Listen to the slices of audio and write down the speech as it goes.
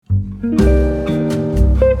All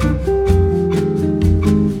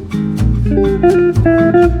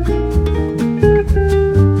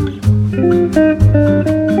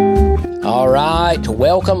right,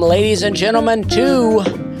 welcome, ladies and gentlemen, to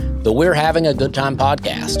the We're Having a Good Time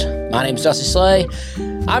podcast. My name's Dusty Slay.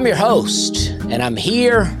 I'm your host, and I'm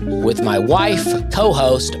here with my wife,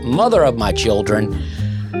 co-host, mother of my children,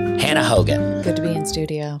 Hannah Hogan. Good to be in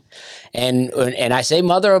studio. And I say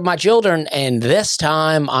mother of my children, and this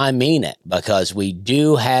time I mean it, because we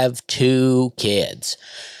do have 2 kids.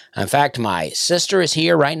 In fact, my sister is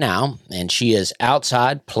here right now, and she is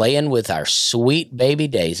outside playing with our sweet baby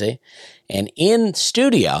Daisy. And in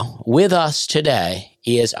studio with us today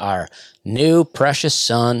is our new precious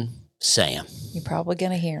son, Sam. You're probably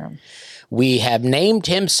going to hear him. We have named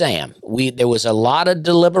him Sam. There was a lot of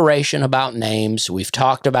deliberation about names. We've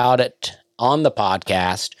talked about it on the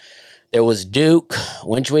podcast. There was Duke,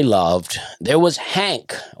 which we loved. There was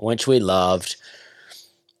Hank, which we loved.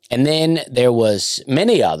 And then there was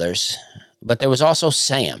many others, but there was also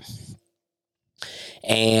Sam.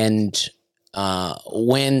 And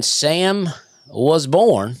when Sam was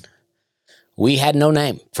born, we had no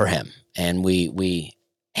name for him. And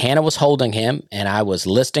Hannah was holding him, and I was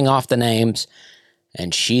listing off the names,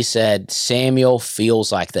 and she said, Samuel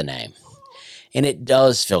feels like the name. And it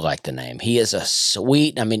does feel like the name. He is a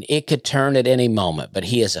sweet, it could turn at any moment, but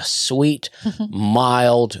he is a sweet,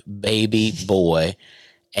 mild baby boy.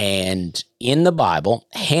 And in the Bible,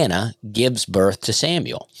 Hannah gives birth to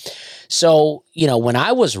Samuel. So, when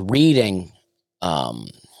I was reading, 1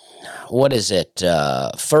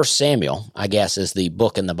 Samuel, I guess is the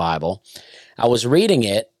book in the Bible, I was reading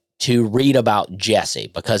it to read about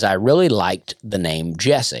Jesse because I really liked the name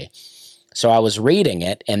Jesse. So I was reading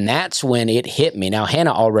it, and that's when it hit me. Now,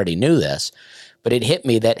 Hannah already knew this, but it hit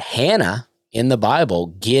me that Hannah in the Bible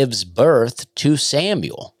gives birth to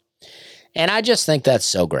Samuel. And I just think that's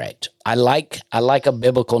so great. I like a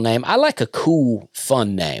biblical name. I like a cool,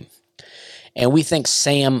 fun name. And we think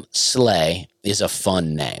Sam Slay is a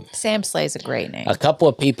fun name. Sam Slay is a great name. A couple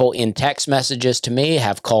of people in text messages to me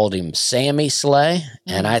have called him Sammy Slay,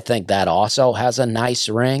 and I think that also has a nice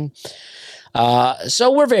ring.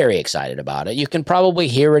 So we're very excited about it. You can probably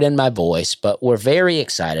hear it in my voice, but we're very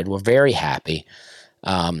excited. We're very happy.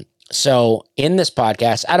 So in this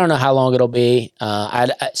podcast, I don't know how long it'll be.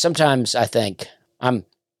 Sometimes I think I'm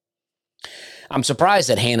surprised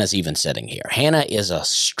that Hannah's even sitting here. Hannah is a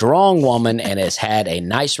strong woman and has had a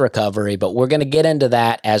nice recovery, but we're going to get into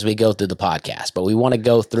that as we go through the podcast. But we want to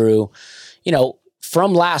go through,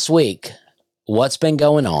 from last week, what's been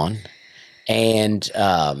going on. And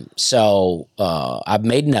so I've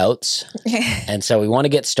made notes, and so we want to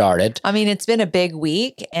get started. It's been a big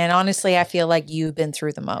week, and honestly, I feel like you've been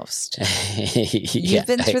through the most. You've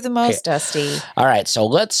been through the most, Dusty. All right, so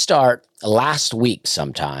let's start last week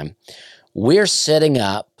sometime. We're setting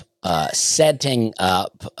up a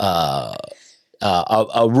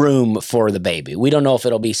room for the baby. We don't know if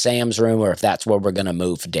it'll be Sam's room or if that's where we're going to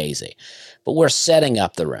move Daisy, but we're setting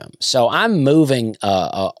up the room. So I'm moving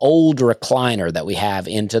a old recliner that we have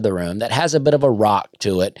into the room that has a bit of a rock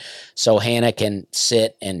to it, so Hannah can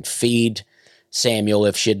sit and feed Samuel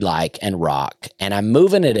if she'd like and rock. And I'm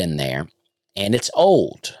moving it in there, and it's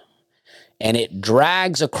old, and it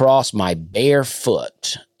drags across my bare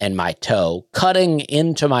foot and my toe, cutting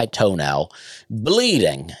into my toenail,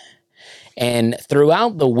 bleeding. And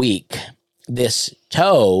throughout the week, this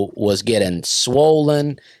toe was getting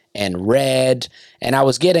swollen and red, and I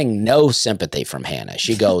was getting no sympathy from Hannah.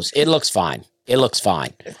 She goes, it looks fine. It looks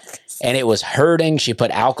fine. And it was hurting. She put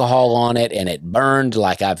alcohol on it, and it burned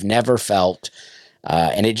like I've never felt.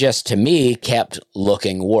 And it just, to me, kept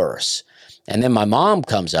looking worse. And then my mom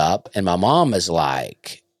comes up, and my mom is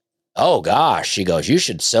like, oh, gosh. She goes, you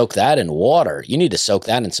should soak that in water. You need to soak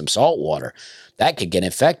that in some salt water. That could get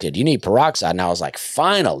infected. You need peroxide. And I was like,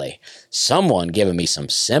 finally, someone giving me some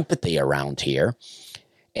sympathy around here.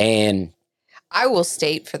 And I will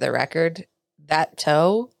state for the record, that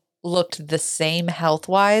toe looked the same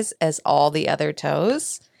health-wise as all the other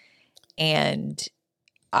toes. And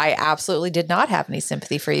I absolutely did not have any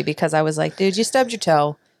sympathy for you because I was like, dude, you stubbed your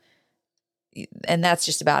toe. And that's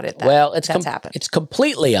just about it. That's happened. It's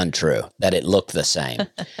completely untrue that it looked the same.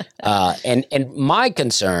 And my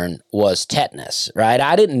concern was tetanus, right?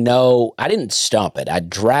 I didn't stump it. I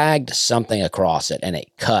dragged something across it and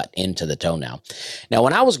it cut into the toenail. Now,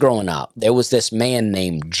 when I was growing up, there was this man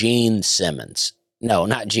named Gene Simmons. No,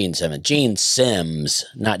 not Gene Simmons. Gene Sims,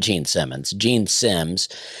 not Gene Simmons. Gene Sims.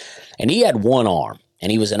 And he had one arm.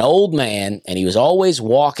 And he was an old man, and he was always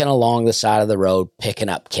walking along the side of the road picking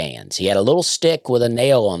up cans. He had a little stick with a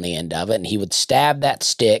nail on the end of it, and he would stab that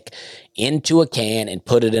stick into a can and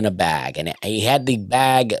put it in a bag. And he had the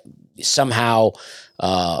bag somehow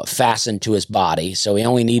fastened to his body, so he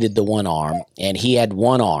only needed the one arm, and he had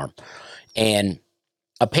one arm. And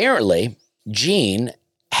apparently, Gene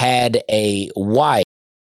had a wife,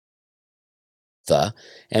 Bertha,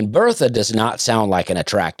 and Bertha does not sound like an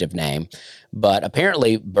attractive name, but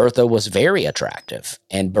apparently Bertha was very attractive,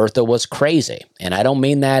 and Bertha was crazy. And I don't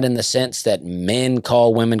mean that in the sense that men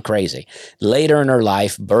call women crazy. Later in her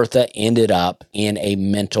life, Bertha ended up in a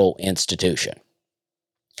mental institution.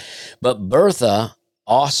 But Bertha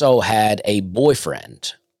also had a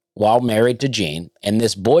boyfriend while married to Gene, and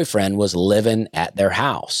this boyfriend was living at their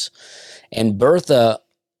house. And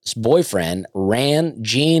Bertha's boyfriend ran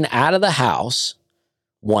Gene out of the house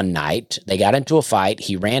one night. They got into a fight.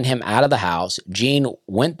 He ran him out of the house. Gene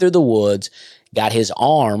went through the woods, got his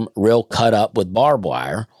arm real cut up with barbed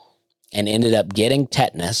wire, and ended up getting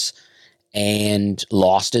tetanus and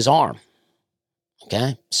lost his arm.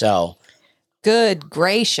 Okay, so good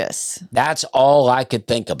gracious. That's all I could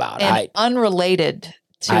think about. And unrelated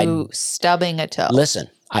to stubbing a toe. Listen,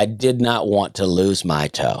 I did not want to lose my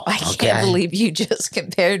toe. I can't believe you just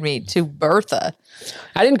compared me to Bertha.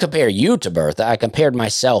 I didn't compare you to Bertha. I compared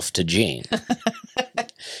myself to Gene.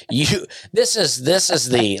 This is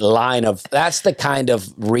the line of, that's the kind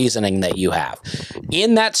of reasoning that you have.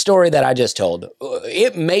 In that story that I just told,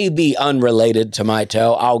 it may be unrelated to my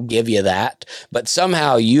toe. I'll give you that. But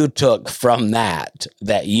somehow you took from that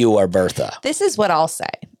you are Bertha. This is what I'll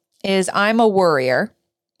say, is I'm a worrier.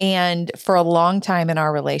 And for a long time in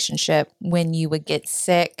our relationship, when you would get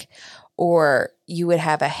sick or you would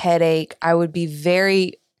have a headache, I would be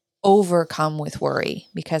very overcome with worry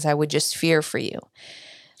because I would just fear for you.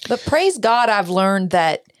 But praise God, I've learned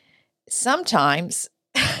that sometimes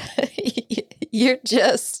you're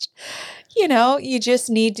just, you just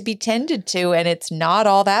need to be tended to, and it's not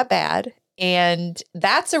all that bad. And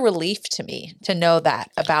that's a relief to me to know that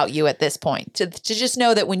about you at this point, to just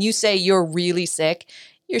know that when you say you're really sick,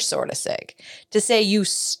 you're sort of sick. To say you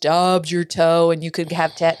stubbed your toe and you could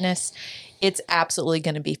have tetanus, it's absolutely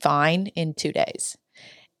going to be fine in 2 days.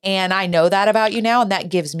 And I know that about you now, and that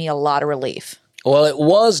gives me a lot of relief. Well, it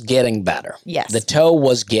was getting better. Yes. The toe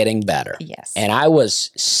was getting better. Yes. And I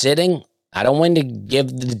was sitting, I don't want to give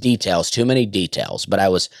the details, too many details, but I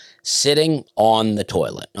was sitting on the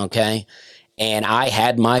toilet, okay? And I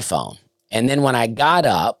had my phone. And then when I got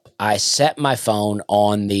up, I set my phone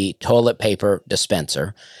on the toilet paper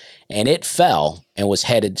dispenser, and it fell and was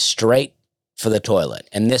headed straight for the toilet.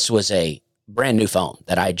 And this was a brand new phone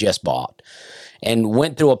that I just bought, and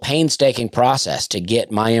went through a painstaking process to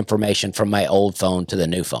get my information from my old phone to the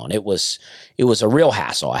new phone. It was a real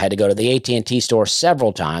hassle. I had to go to the AT&T store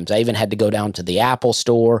several times. I even had to go down to the Apple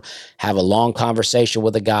store, have a long conversation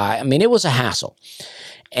with a guy. I mean, it was a hassle.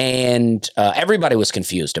 And everybody was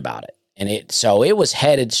confused about it. And so it was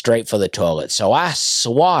headed straight for the toilet. So I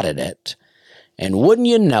swatted it, and wouldn't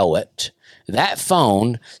you know it, that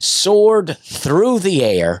phone soared through the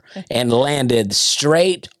air and landed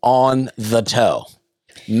straight on the toe,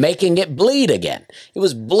 making it bleed again. It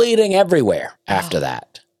was bleeding everywhere after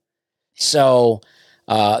that. So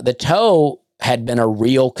the toe had been a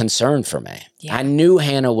real concern for me. Yeah. I knew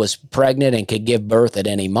Hannah was pregnant and could give birth at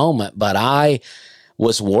any moment, but I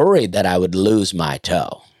was worried that I would lose my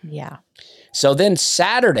toe. Yeah. So then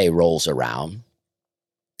Saturday rolls around.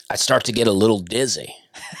 I start to get a little dizzy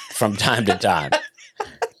from time to time.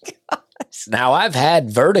 Now, I've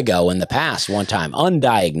had vertigo in the past one time,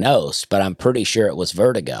 undiagnosed, but I'm pretty sure it was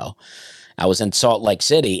vertigo. I was in Salt Lake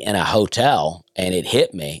City in a hotel, and it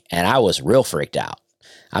hit me, and I was real freaked out.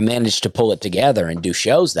 I managed to pull it together and do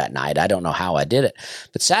shows that night. I don't know how I did it.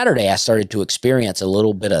 But Saturday, I started to experience a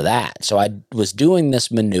little bit of that. So I was doing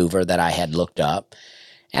this maneuver that I had looked up,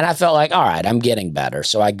 and I felt like, all right, I'm getting better.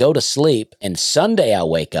 So I go to sleep, and Sunday I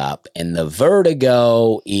wake up, and the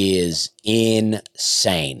vertigo is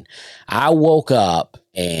insane. I woke up,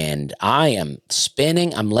 and I am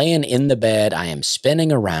spinning. I'm laying in the bed. I am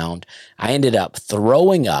spinning around. I ended up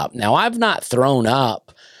throwing up. Now, I've not thrown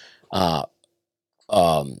up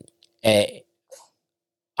all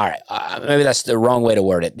right, maybe that's the wrong way to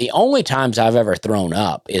word it. The only times I've ever thrown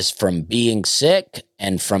up is from being sick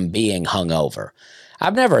and from being hungover.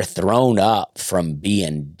 I've never thrown up from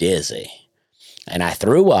being dizzy. And I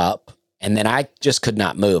threw up, and then I just could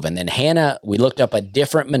not move. And then Hannah, we looked up a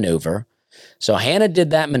different maneuver. So Hannah did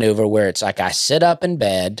that maneuver where it's like I sit up in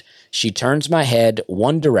bed, she turns my head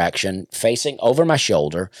one direction, facing over my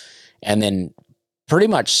shoulder, and then pretty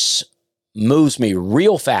much moves me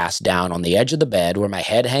real fast down on the edge of the bed where my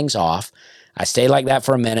head hangs off. I stay like that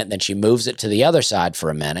for a minute, then she moves it to the other side for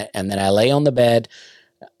a minute, and then I lay on the bed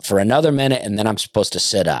for another minute, and then I'm supposed to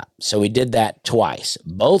sit up. So we did that twice.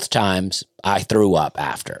 Both times I threw up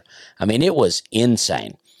after. I mean, it was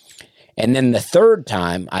insane. And then the third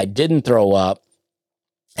time I didn't throw up,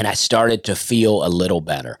 and I started to feel a little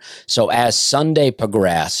better. So as Sunday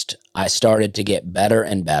progressed, I started to get better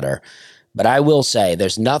and better. But I will say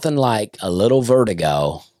there's nothing like a little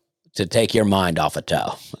vertigo to take your mind off a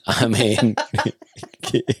toe. I mean,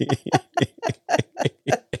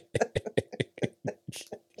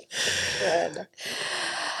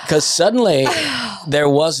 because suddenly there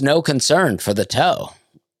was no concern for the toe.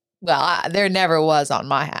 Well, there never was on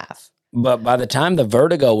my half. But by the time the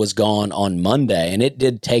vertigo was gone on Monday, and it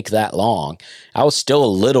did take that long, I was still a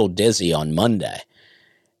little dizzy on Monday.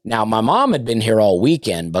 Now, my mom had been here all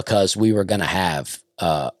weekend because we were going to have,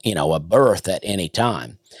 a birth at any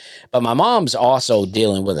time. But my mom's also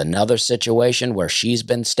dealing with another situation where she's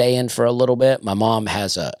been staying for a little bit. My mom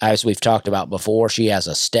has as we've talked about before, she has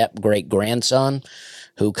a step great grandson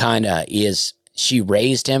who kind of she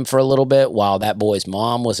raised him for a little bit while that boy's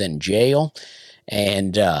mom was in jail.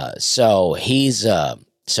 And so there's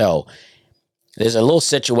a little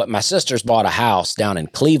situation. My sister's bought a house down in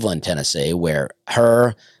Cleveland, Tennessee, where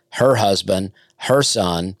her husband, her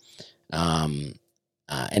son,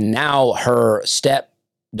 and now her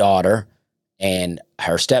stepdaughter and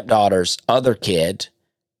her stepdaughter's other kid,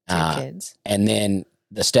 Two kids, and then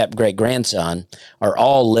the step great grandson are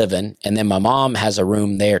all living. And then my mom has a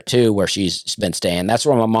room there too where she's been staying. That's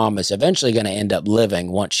where my mom is eventually going to end up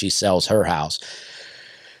living once she sells her house.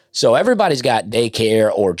 So everybody's got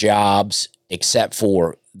daycare or jobs except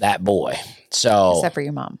for that boy. So except for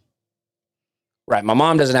your mom. Right. My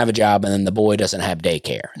mom doesn't have a job, and then the boy doesn't have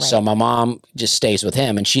daycare. Right. So my mom just stays with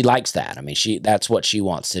him, and she likes that. I mean, that's what she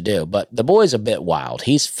wants to do. But the boy's a bit wild.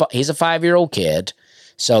 He's a 5-year-old kid.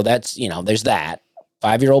 So that's, there's that.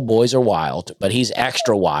 5-year-old boys are wild, but he's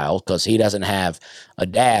extra wild because he doesn't have a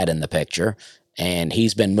dad in the picture, and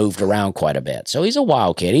he's been moved around quite a bit. So he's a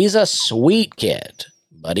wild kid. He's a sweet kid,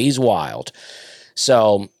 but he's wild.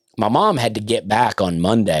 So my mom had to get back on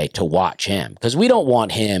Monday to watch him because we don't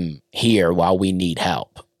want him here while we need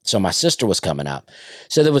help. So my sister was coming up.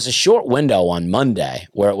 So there was a short window on Monday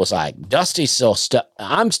where it was like, Dusty's still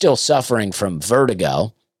I'm still suffering from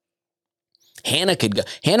vertigo. Hannah could go.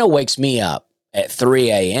 Hannah wakes me up at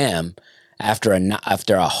 3 a.m. after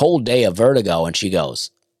a whole day of vertigo, and she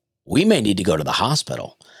goes, we may need to go to the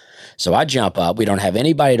hospital. So I jump up. We don't have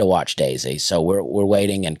anybody to watch Daisy, so we're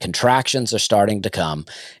waiting, and contractions are starting to come.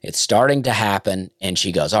 It's starting to happen, and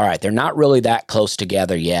she goes, all right, they're not really that close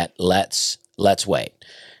together yet. Let's wait.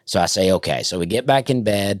 So I say, okay. So we get back in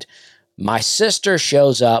bed. My sister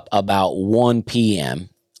shows up about 1 p.m.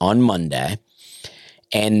 on Monday,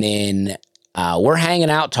 and then we're hanging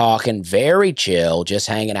out, talking, very chill, just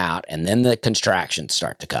hanging out. And then the contractions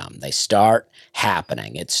start to come. They start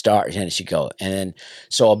happening. And then,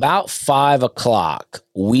 so about 5 o'clock,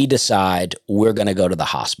 we decide we're going to go to the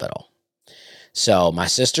hospital. So my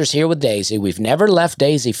sister's here with Daisy. We've never left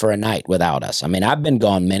Daisy for a night without us. I mean, I've been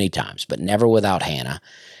gone many times, but never without Hannah.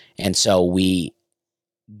 And so we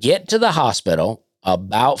get to the hospital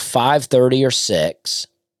about 5:30 or 6.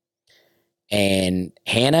 And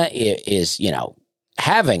Hannah is,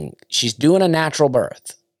 she's doing a natural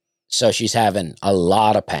birth. So she's having a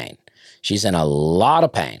lot of pain. She's in a lot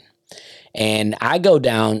of pain. And I go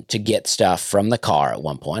down to get stuff from the car at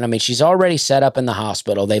one point. I mean, she's already set up in the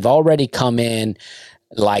hospital. They've already come in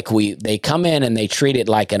they come in and they treat it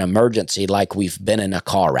like an emergency, like we've been in a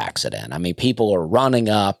car accident. I mean, people are running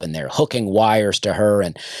up and they're hooking wires to her,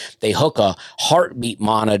 and they hook a heartbeat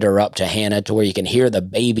monitor up to Hannah to where you can hear the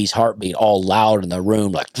baby's heartbeat all loud in the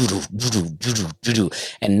room, like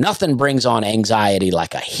and nothing brings on anxiety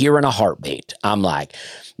like hearing a heartbeat. I'm like,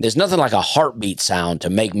 there's nothing like a heartbeat sound to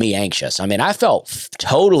make me anxious. I mean, I felt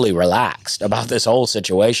totally relaxed about this whole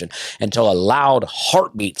situation until a loud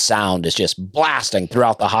heartbeat sound is just blasting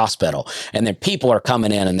throughout the hospital. And then people are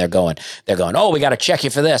coming in and they're going, oh, we got to check you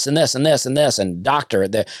for this and this and this and this. And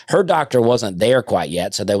her doctor wasn't there quite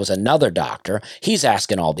yet. So there was another doctor. He's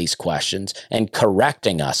asking all these questions and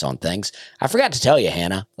correcting us on things. I forgot to tell you,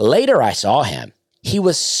 Hannah, later I saw him. He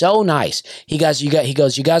was so nice. He goes, you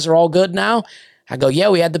guys are all good now? I go, yeah,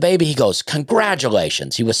 we had the baby. He goes,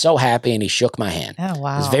 congratulations. He was so happy, and he shook my hand. Oh,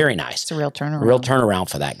 wow. It was very nice. It's a real turnaround. Real turnaround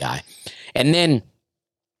for that guy. And then,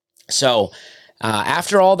 so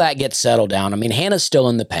after all that gets settled down, I mean, Hannah's still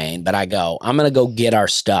in the pain, but I go, I'm going to go get our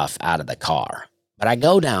stuff out of the car. But I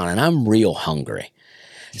go down, and I'm real hungry.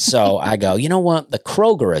 So I go, you know what? The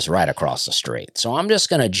Kroger is right across the street. So I'm just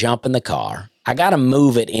going to jump in the car. I got to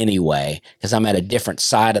move it anyway because I'm at a different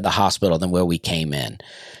side of the hospital than where we came in.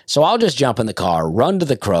 So I'll just jump in the car, run to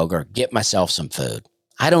the Kroger, get myself some food.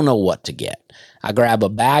 I don't know what to get. I grab a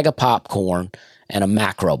bag of popcorn and a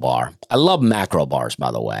macro bar. I love macro bars,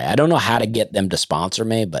 by the way. I don't know how to get them to sponsor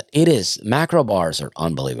me, but macro bars are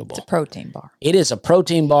unbelievable. It's a protein bar. It is a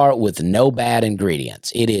protein bar with no bad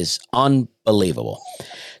ingredients. It is unbelievable.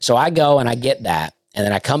 So I go and I get that, and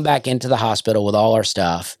then I come back into the hospital with all our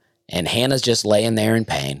stuff, and Hannah's just laying there in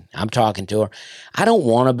pain. I'm talking to her. I don't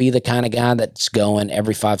want to be the kind of guy that's going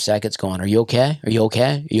every 5 seconds going, are you okay? Are you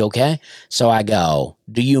okay? Are you okay? So I go,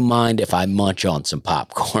 do you mind if I munch on some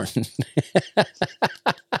popcorn?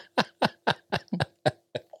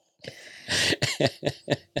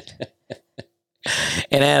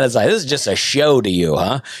 And Anna's like, this is just a show to you,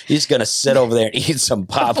 huh? You're just going to sit over there and eat some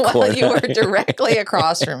popcorn. Well, you were directly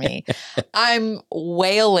across from me. I'm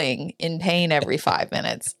wailing in pain every 5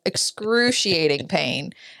 minutes, excruciating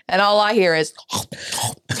pain. And all I hear is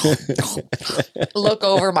look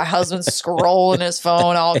over, my husband's scrolling his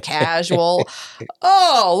phone all casual.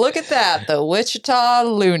 Oh, look at that. The Wichita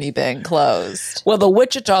Looney Bin closed. Well, the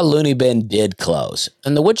Wichita Looney Bin did close.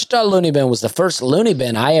 And the Wichita Looney Bin was the first Looney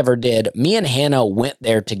Bin I ever did. Me and Hannah went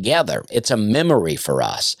there together. It's a memory for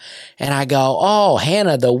us. And I go, oh,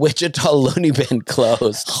 Hannah, the Wichita Looney Bin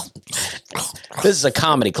closed. This is a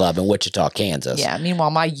comedy club in Wichita, Kansas. Yeah.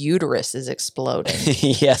 Meanwhile, my uterus is exploding.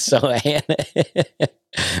 Yeah, so Hannah,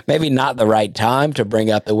 maybe not the right time to bring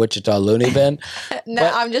up the Wichita Looney Bin. No,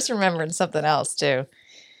 I'm just remembering something else too.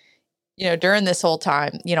 You know, during this whole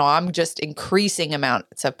time, you know, I'm just increasing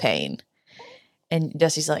amounts of pain. And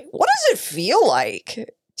Dusty's like, what does it feel like?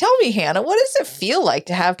 Tell me, Hannah, what does it feel like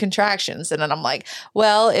to have contractions? And then I'm like,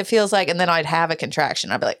 well, it feels like, and then I'd have a contraction.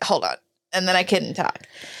 I'd be like, hold on. And then I couldn't talk.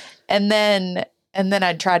 And then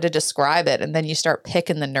I'd try to describe it. And then you start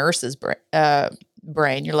picking the nurse's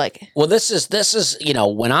brain. You're like, well, this is, you know,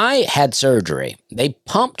 when I had surgery, they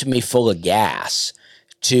pumped me full of gas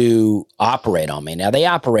to operate on me. Now, they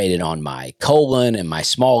operated on my colon and my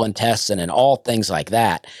small intestine and all things like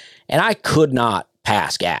that. And I could not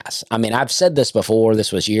pass gas. I mean, I've said this before,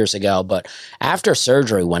 this was years ago, but after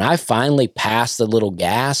surgery, when I finally passed the little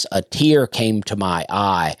gas, a tear came to my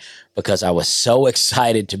eye because I was so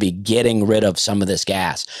excited to be getting rid of some of this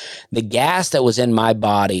gas. The gas that was in my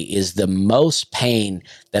body is the most pain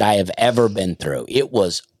that I have ever been through. It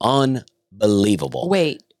was unbelievable.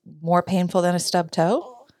 wait, more painful than a stub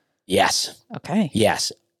toe? Yes. Okay.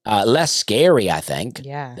 Yes. Less scary, I think,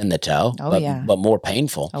 Yeah. than the toe, Oh, but, yeah. but more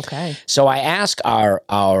painful. Okay. So I asked our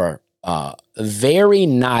very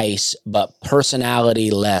nice but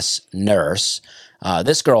personality-less nurse.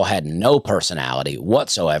 This girl had no personality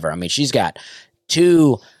whatsoever. I mean, she's got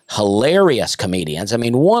two hilarious comedians. I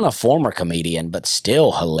mean, one a former comedian, but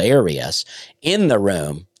still hilarious in the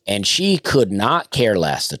room. And she could not care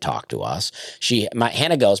less to talk to us.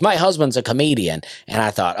 Hannah goes, my husband's a comedian. And I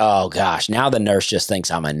thought, oh gosh, now the nurse just thinks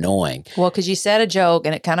I'm annoying. Well, because you said a joke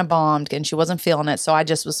and it kind of bombed and she wasn't feeling it. So I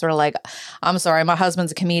just was sort of like, I'm sorry, my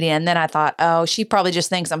husband's a comedian. And then I thought, oh, she probably just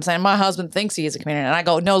thinks I'm saying my husband thinks he is a comedian. And I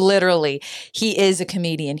go, no, literally, he is a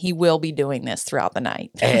comedian. He will be doing this throughout the night.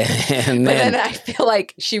 And But then then I feel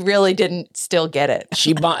like she really didn't still get it.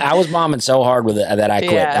 I was bombing so hard with it that I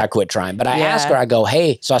quit. Yeah. I quit trying. But I Yeah. asked her, I go,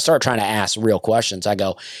 hey, so I start trying to ask real questions. I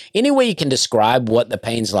go, any way you can describe what the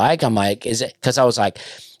pain's like? I'm like, is it, because I was like,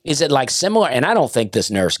 is it like similar? And I don't think this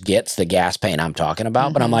nurse gets the gas pain I'm talking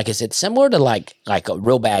about, but I'm like, is it similar to like a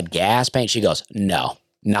real bad gas pain? She goes, no,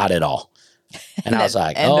 not at all. And I was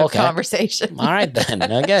like, End oh, of okay. conversation. All right then.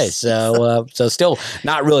 Okay. So still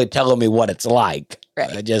not really telling me what it's like.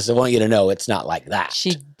 Right. I just want you to know it's not like that.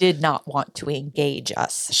 She did not want to engage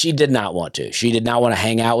us. She did not want to. She did not want to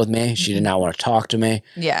hang out with me. She did not want to talk to me.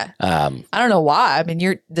 Yeah. I I don't know why. I mean,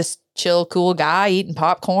 you're this chill, cool guy eating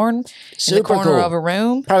popcorn in the Super corner cool. of a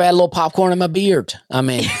room. Probably had a little popcorn in my beard. I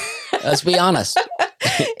mean, let's be honest.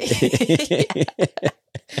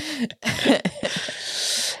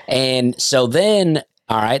 And so then,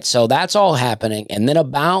 all right, so that's all happening. And then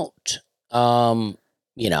about, Well,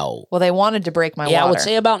 they wanted to break my water. I would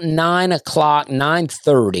say about 9 o'clock,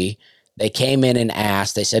 9:30, they came in and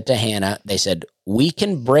asked, they said to Hannah, they said, we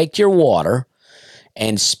can break your water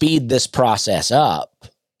and speed this process up.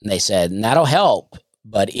 And they said, and that'll help,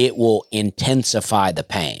 but it will intensify the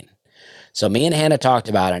pain. So me and Hannah talked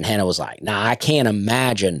about it, and Hannah was like, nah, I can't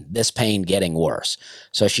imagine this pain getting worse.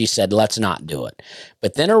 So she said, let's not do it.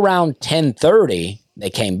 But then around 10:30, they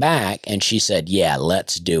came back, and she said, yeah,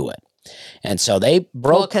 let's do it. And so they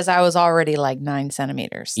broke. because I was already like 9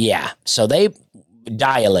 centimeters. Yeah. So they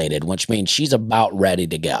dilated, which means she's about ready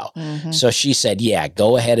to go. So she said, yeah,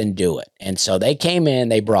 go ahead and do it. And so they came in,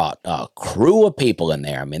 they brought a crew of people in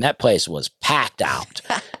there. I mean, that place was packed out.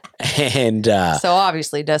 And so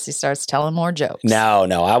obviously Dusty starts telling more jokes. No,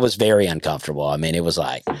 I was very uncomfortable. I mean, it was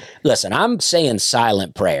like, listen, I'm saying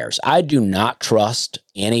silent prayers. I do not trust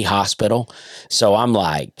any hospital. So I'm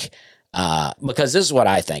like, because this is what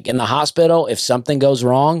I think. In the hospital, if something goes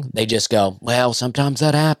wrong, they just go, well, sometimes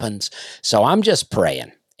that happens. So I'm just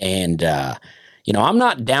praying. And, I'm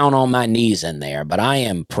not down on my knees in there, but I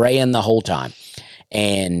am praying the whole time.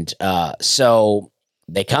 And so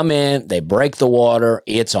they come in, they break the water,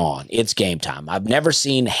 it's on, it's game time. I've never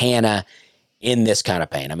seen Hannah in this kind of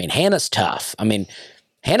pain. I mean, Hannah's tough. I mean,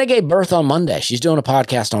 Hannah gave birth on Monday. She's doing a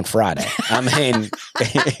podcast on Friday. I mean,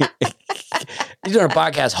 she's doing a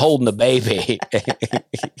podcast holding the baby.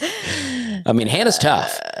 I mean, Hannah's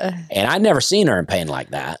tough. And I'd never seen her in pain like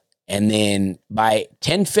that. And then by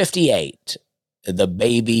 10:58, the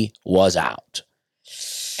baby was out.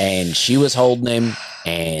 And she was holding him,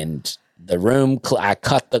 and the room, I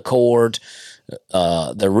cut the cord,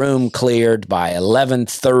 the room cleared. By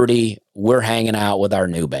 11:30, we're hanging out with our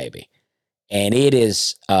new baby. And it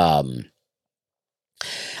is, I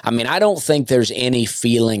mean, I don't think there's any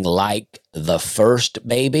feeling like the first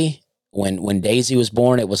baby. When Daisy was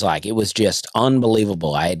born, it was just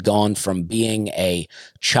unbelievable. I had gone from being a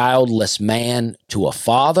childless man to a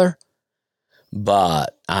father.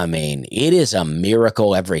 But, I mean, it is a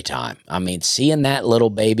miracle every time. I mean, seeing that little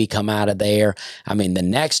baby come out of there. I mean, the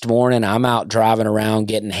next morning, I'm out driving around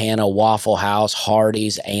getting Hannah Waffle House,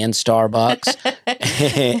 Hardee's, and Starbucks.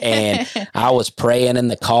 And I was praying in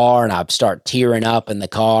the car, and I'd start tearing up in the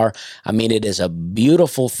car. I mean, it is a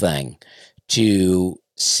beautiful thing to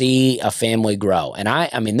see a family grow. And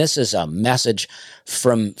I mean, this is a message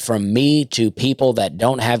from me to people that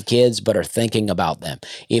don't have kids but are thinking about them.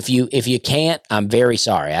 If you can't, I'm very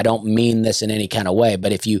sorry. I don't mean this in any kind of way,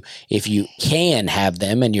 but if you can have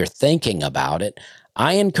them and you're thinking about it,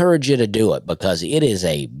 I encourage you to do it, because it is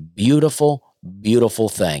a beautiful, beautiful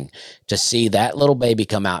thing to see that little baby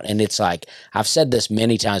come out. And it's like, I've said this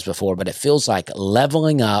many times before, but it feels like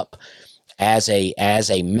leveling up as a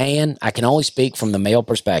man. I can only speak from the male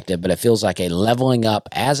perspective, but it feels like a leveling up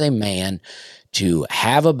as a man to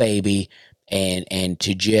have a baby and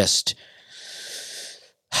to just,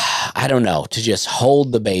 I don't know, to just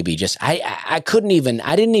hold the baby. I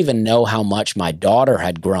didn't even know how much my daughter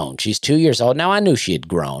had grown. She's 2 years old. Now, I knew she had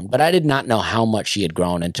grown, but I did not know how much she had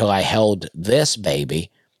grown until I held this baby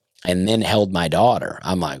and then held my daughter.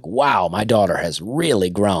 I'm like, wow, my daughter has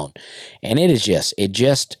really grown. And it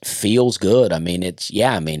just feels good. I mean, it's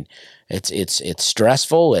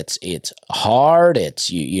stressful. It's hard.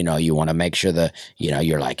 It's, you want to make sure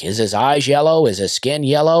you're like, is his eyes yellow? Is his skin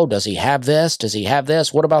yellow? Does he have this? Does he have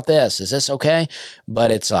this? What about this? Is this okay?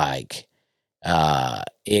 But it's like,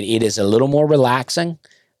 it is a little more relaxing.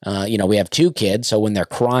 We have two kids, so when they're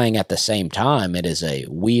crying at the same time, it is a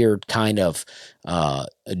weird kind of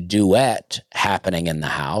duet happening in the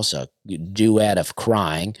house, a duet of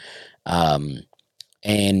crying. And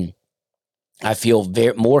I feel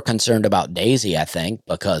more concerned about Daisy, I think,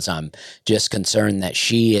 because I'm just concerned that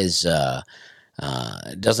she is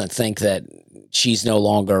doesn't think that she's no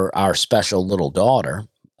longer our special little daughter.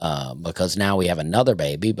 Because now we have another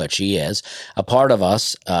baby, but she is. A part of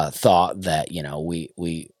us thought that,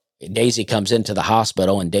 Daisy comes into the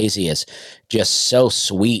hospital, and Daisy is just so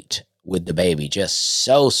sweet with the baby, just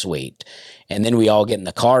so sweet. And then we all get in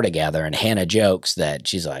the car together, and Hannah jokes that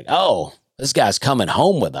she's like, oh, this guy's coming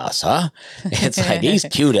home with us, huh? It's like, he's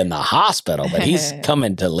cute in the hospital, but he's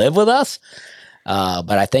coming to live with us.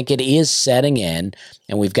 But I think it is setting in,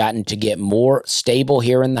 and we've gotten to get more stable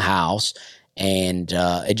here in the house. And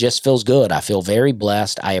it just feels good. I feel very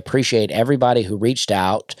blessed. I appreciate everybody who reached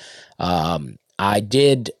out. I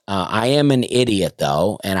am an idiot,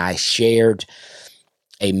 though, and I shared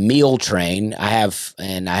a meal train. I have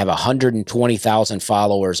 120,000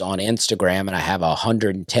 followers on Instagram, and I have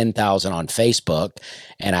 110,000 on Facebook.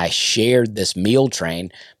 And I shared this meal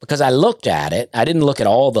train because I looked at it. I didn't look at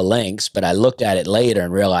all the links, but I looked at it later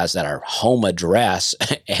and realized that our home address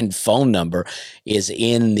and phone number is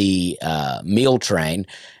in the meal train.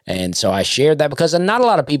 And so I shared that because not a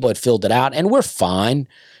lot of people had filled it out, and we're fine.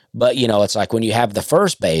 But, it's like when you have the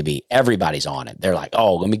first baby, everybody's on it. They're like,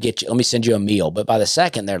 oh, let me send you a meal. But by the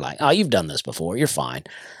second, they're like, oh, you've done this before. You're fine.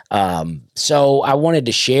 So I wanted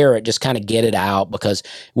to share it, just kind of get it out, because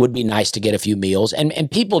it would be nice to get a few meals.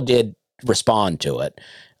 And people did respond to it.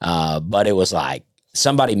 But it was like,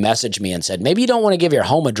 somebody messaged me and said, maybe you don't want to give your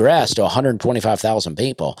home address to 125,000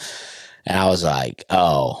 people. And I was like,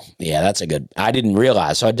 oh, yeah, that's a good. I didn't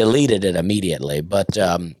realize, so I deleted it immediately. But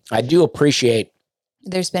I do appreciate.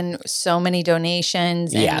 There's been so many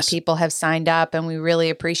donations and Yes. people have signed up, and we really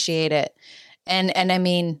appreciate it. And I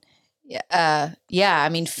mean, I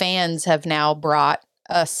mean, fans have now brought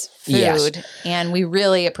us food, Yes. and we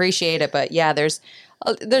really appreciate it. But yeah, there's,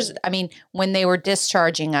 I mean, when they were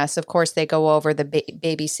discharging us, of course, they go over the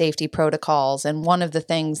baby safety protocols. And one of the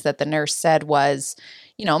things that the nurse said was,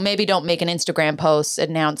 you know, maybe don't make an Instagram post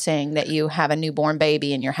announcing that you have a newborn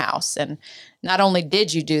baby in your house. And not only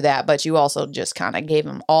did you do that, but you also just kind of gave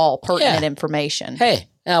them all pertinent information. Hey,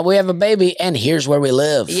 we have a baby, and here's where we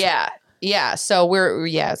live. Yeah. Yeah. So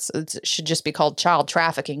it should just be called child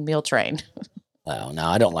trafficking meal train. Well, no,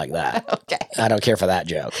 I don't like that. Okay. I don't care for that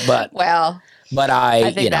joke. But Well,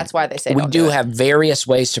 I think that's why they say we don't do do it. have various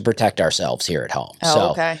ways to protect ourselves here at home. Oh, So,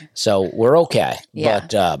 okay. so we're okay. Yeah.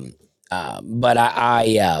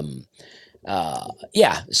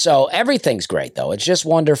 Yeah. So everything's great though. It's just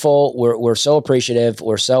wonderful. We're so appreciative.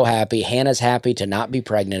 We're so happy. Hannah's happy to not be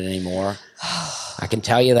pregnant anymore. I can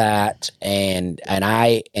tell you that. And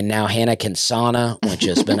now Hannah can sauna, which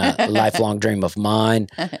has been a lifelong dream of mine,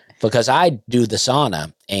 because I do the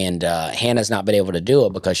sauna, and Hannah's not been able to do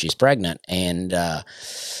it because she's pregnant. And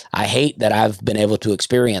I hate that I've been able to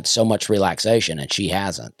experience so much relaxation and she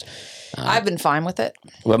hasn't. I've been fine with it.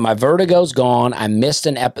 But my vertigo's gone. I missed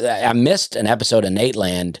an episode of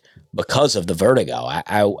Nateland because of the vertigo.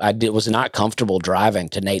 I was not comfortable driving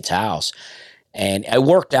to Nate's house. And it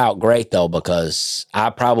worked out great, though, because I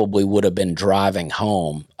probably would have been driving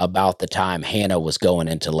home about the time Hannah was going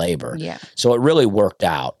into labor. Yeah. So it really worked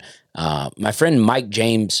out. My friend Mike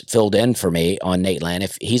James filled in for me on Nateland.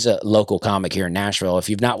 If he's a local comic here in Nashville. If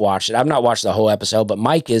you've not watched it, I've not watched the whole episode, but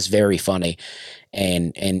Mike is very funny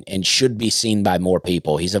and should be seen by more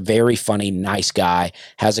people. He's a very funny, nice guy,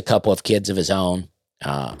 has a couple of kids of his own,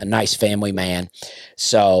 a nice family man.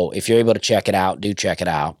 So if you're able to check it out, do check it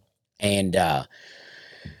out. And,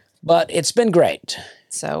 but it's been great.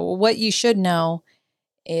 So what you should know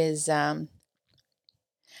is,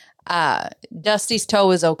 Dusty's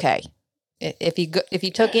toe is okay. If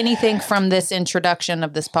you took anything from this introduction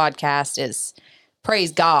of this podcast, is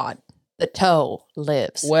praise God, the toe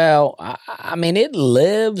lives. Well, I mean, it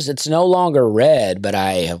lives. It's no longer red, but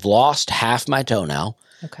I have lost half my toenail.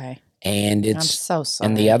 Okay. And I'm so sorry.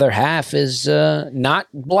 And the other half is not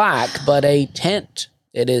black, but a tint.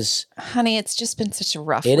 It is, honey, it's just been such a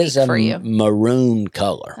rough it week is a for you. maroon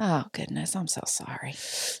color. Oh goodness, I'm so sorry.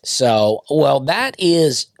 So, well, that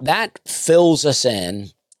fills us in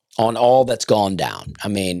on all that's gone down. I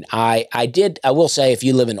mean, I will say, if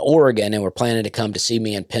you live in Oregon and were planning to come to see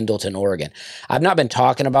me in Pendleton, Oregon, I've not been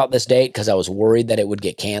talking about this date because I was worried that it would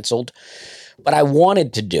get canceled, but I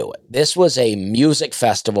wanted to do it. This was a music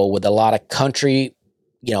festival with a lot of country,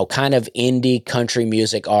 kind of indie country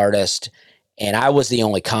music artists. And I was the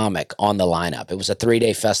only comic on the lineup. It was a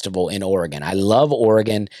 3-day festival in Oregon. I love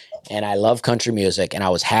Oregon and I love country music. And I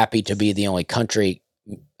was happy to be the only comedian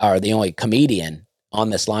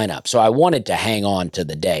on this lineup. So I wanted to hang on to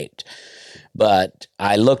the date, but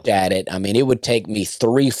I looked at it. I mean, it would take me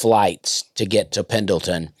 3 flights to get to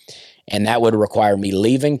Pendleton, and that would require me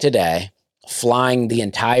leaving today, flying the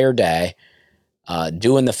entire day,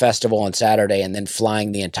 doing the festival on Saturday, and then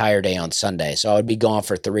flying the entire day on Sunday. So I would be gone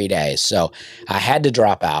for 3 days. So I had to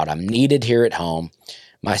drop out. I'm needed here at home.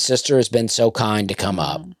 My sister has been so kind to come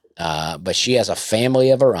up, but she has a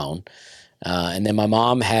family of her own. And then my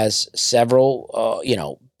mom has several,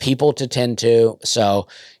 people to tend to. So,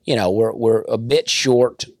 we're a bit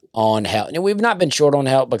short on help. And we've not been short on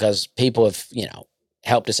help because people have,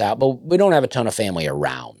 helped us out, but we don't have a ton of family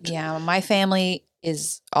around. Yeah, my family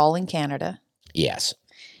is all in Canada. Yes.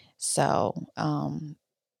 So,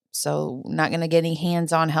 not going to get any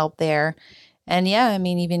hands-on help there. And yeah, I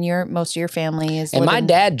mean, even most of your family is. And my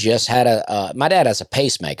dad just had my dad has a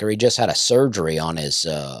pacemaker. He just had a surgery on his,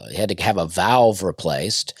 he had to have a valve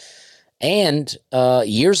replaced. And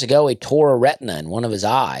years ago, he tore a retina in one of his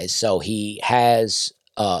eyes. So he has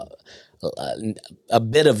a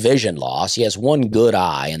bit of vision loss. He has one good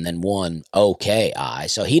eye and then one okay eye.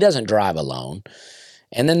 So he doesn't drive alone.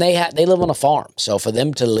 And then they live on a farm. So for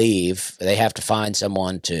them to leave, they have to find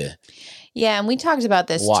someone to. Yeah, and we talked about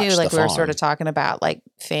this too. Like we were farm. sort of talking about like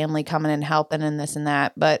family coming and helping and this and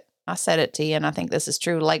that. But I said it to you, and I think this is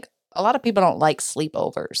true. Like a lot of people don't like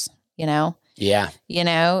sleepovers, Yeah.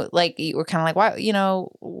 Like you were kind of like, why,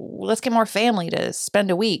 let's get more family to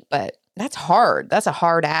spend a week. But that's hard. That's a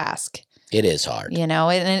hard ask. It is hard.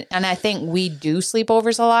 And I think we do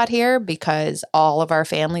sleepovers a lot here because all of our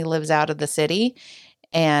family lives out of the city.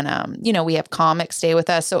 And, we have comics stay with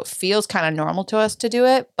us. So it feels kind of normal to us to do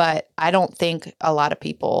it. But I don't think a lot of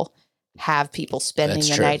people have people spending That's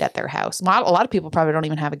the true. night at their house. A lot of people probably don't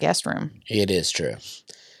even have a guest room. It is true.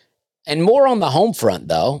 And more on the home front,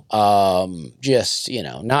 though, just,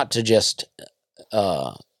 not to just,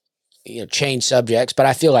 change subjects, but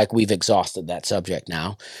I feel like we've exhausted that subject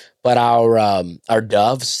now. But our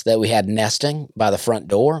doves that we had nesting by the front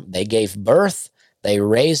door, they gave birth, they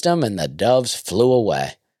raised them, and the doves flew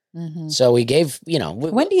away. Mm-hmm. So we gave,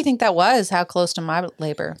 When do you think that was? How close to my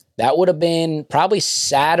labor? that would have been probably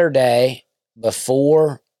Saturday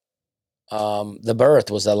before the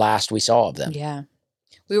birth was the last we saw of them. Yeah.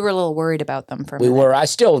 We were a little worried about them for a minute. I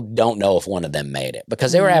still don't know if one of them made it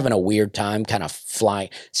because they were having a weird time kind of flying.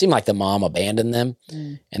 It seemed like the mom abandoned them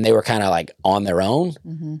and they were kind of like on their own.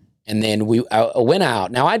 Mm-hmm. And then I went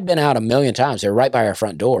out. Now, I'd been out a million times. They were right by our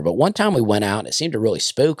front door. But one time we went out, it seemed to really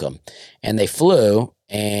spook them. And they flew,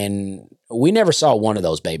 and we never saw one of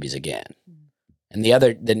those babies again. And the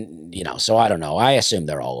other, so I don't know. I assume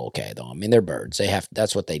they're all okay, though. I mean, they're birds.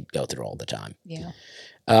 That's what they go through all the time. Yeah.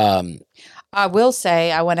 I will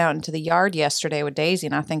say I went out into the yard yesterday with Daisy,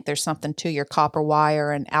 and I think there's something to your copper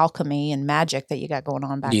wire and alchemy and magic that you got going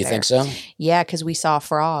on back there. Do you think so? Yeah, because we saw a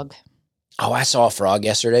frog. Oh, I saw a frog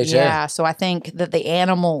yesterday, too. Yeah, so I think that the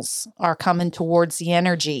animals are coming towards the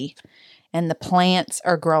energy and the plants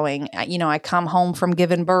are growing. I come home from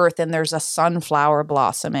giving birth and there's a sunflower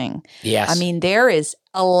blossoming. Yes. I mean, there is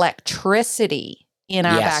electricity in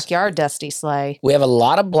our backyard, Dusty Slay. We have a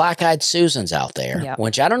lot of black-eyed Susans out there, Yep.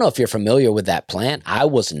 which I don't know if you're familiar with that plant. I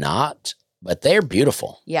was not, but they're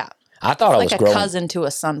beautiful. Yeah. I thought I was Like a growing. cousin to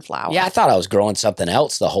a sunflower. Yeah, I thought I was growing something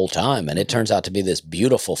else the whole time, and it turns out to be this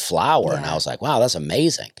beautiful flower, and I was like, wow, that's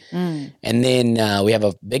amazing. Mm. And then we have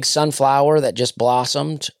a big sunflower that just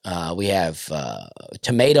blossomed. We have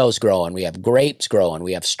tomatoes growing. We have grapes growing.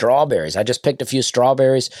 We have strawberries. I just picked a few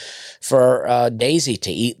strawberries for Daisy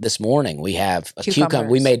to eat this morning. We have a cucumber.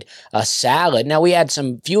 We made a salad. Now, we had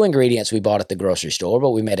some few ingredients we bought at the grocery store, but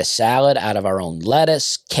we made a salad out of our own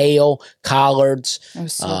lettuce, kale, collards, It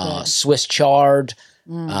was so good. Swiss chard,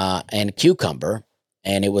 and cucumber.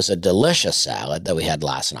 And it was a delicious salad that we had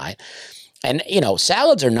last night. And,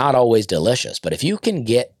 salads are not always delicious, but if you can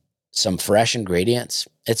get some fresh ingredients,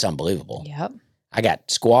 it's unbelievable. Yep. I got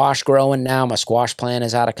squash growing now. My squash plant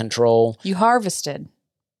is out of control. You harvested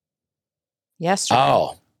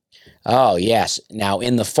yesterday. Oh, yes. Now,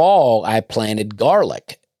 in the fall, I planted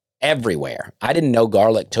garlic everywhere. I didn't know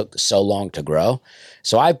garlic took so long to grow.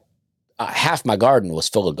 So half my garden was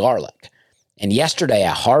full of garlic. And yesterday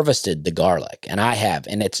I harvested the garlic, and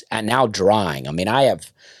it's now drying. I mean, I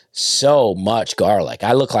have so much garlic.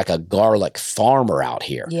 I look like a garlic farmer out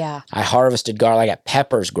here. Yeah. I harvested garlic. I got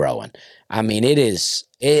peppers growing. I mean,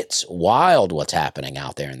 it's wild what's happening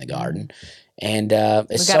out there in the garden. And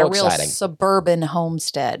it's so exciting. We got a real suburban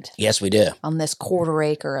homestead. Yes, we do. On this quarter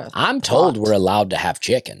acre of I'm told lot. we're allowed to have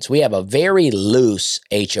chickens. We have a very loose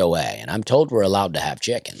HOA, and I'm told we're allowed to have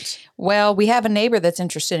chickens. Well, we have a neighbor that's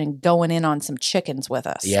interested in going in on some chickens with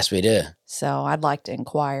us. Yes, we do. So I'd like to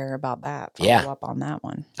inquire about that. Follow up on that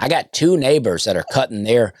one. I got 2 neighbors that are cutting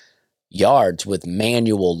their yards with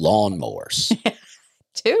manual lawnmowers.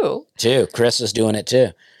 2? Chris is doing it too.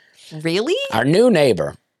 Really? Our new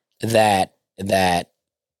neighbor that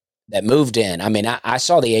moved in. I mean, I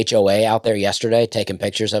saw the HOA out there yesterday taking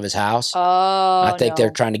pictures of his house. Oh, I think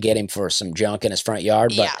they're trying to get him for some junk in his front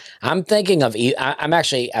yard. But I'm thinking of,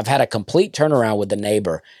 I've had a complete turnaround with the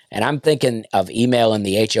neighbor, and I'm thinking of emailing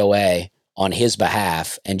the HOA on his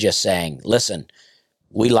behalf and just saying, listen,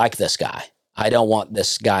 we like this guy. I don't want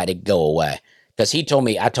this guy to go away. Because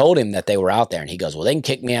I told him that they were out there, and he goes, well, they can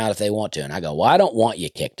kick me out if they want to. And I go, well, I don't want you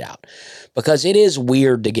kicked out, because it is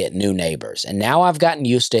weird to get new neighbors. And now I've gotten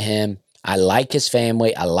used to him. I like his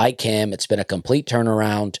family. I like him. It's been a complete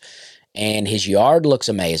turnaround, and his yard looks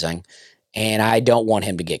amazing, and I don't want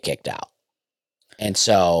him to get kicked out. And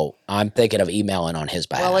so I'm thinking of emailing on his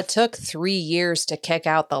behalf. Well, it took 3 years to kick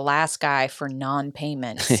out the last guy for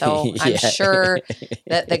non-payment. So I'm sure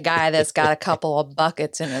that the guy that's got a couple of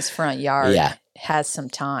buckets in his front yard has some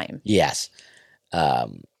time. Yes.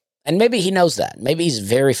 And maybe he knows that. Maybe he's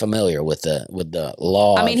very familiar with the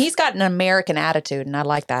law. I mean, he's got an American attitude, and I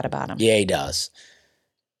like that about him. Yeah, he does.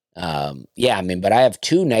 But I have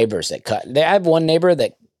 2 neighbors that cut. I have one neighbor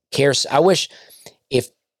that cares. I wish if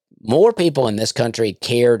more people in this country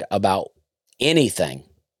cared about anything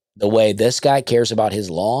the way this guy cares about his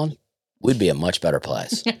lawn, we'd be a much better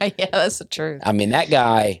place. Yeah, that's the truth. I mean, that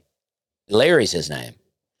guy, Larry's his name,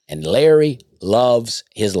 and Larry loves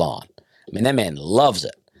his lawn. I mean, that man loves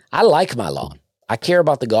it. I like my lawn. I care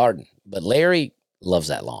about the garden, but Larry loves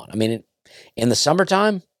that lawn. I mean, in the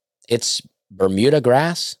summertime, it's Bermuda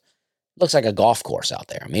grass. Looks like a golf course out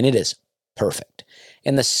there. I mean, it is perfect.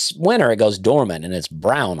 In the winter, it goes dormant and it's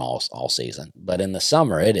brown all season. But in the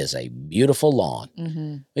summer, it is a beautiful lawn.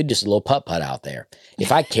 Mm-hmm. We just a little putt-putt out there.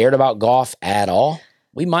 If I cared about golf at all,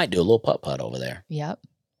 we might do a little putt-putt over there. Yep.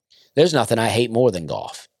 There's nothing I hate more than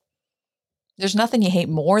golf. There's nothing you hate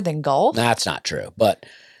more than golf? That's not true, but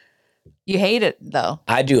you hate it, though.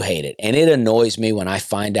 I do hate it. And it annoys me when I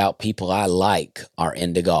find out people I like are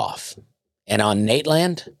into golf. And on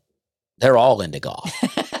Nateland, they're all into golf.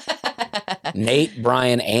 Nate,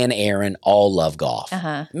 Brian, and Aaron all love golf.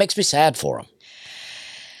 Uh-huh. It makes me sad for them.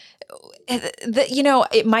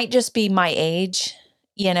 It might just be my age,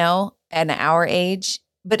 and our age,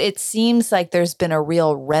 but it seems like there's been a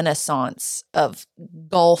real renaissance of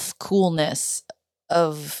golf coolness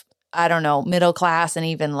of, I don't know, middle class and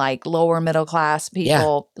even like lower middle class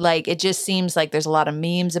people. Yeah. Like, it just seems like there's a lot of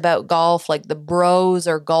memes about golf. Like the bros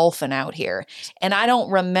are golfing out here. And I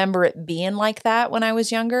don't remember it being like that when I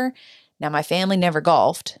was younger. Now, my family never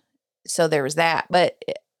golfed, so there was that. But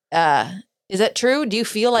is that true? Do you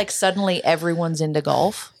feel like suddenly everyone's into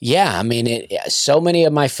golf? Yeah. I mean, so many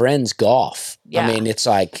of my friends golf. Yeah. I mean, it's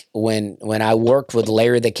like when I worked with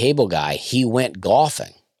Larry the Cable Guy, he went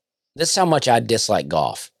golfing. This is how much I dislike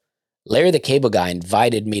golf. Larry the Cable Guy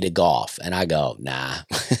invited me to golf, and I go, nah.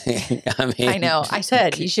 I know. I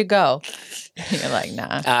said, you should go. You're like,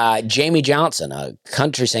 nah. Jamie Johnson, a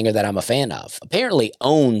country singer that I'm a fan of, apparently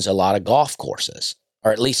owns a lot of golf courses,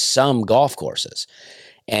 or at least some golf courses.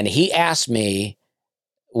 And he asked me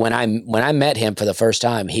when I met him for the first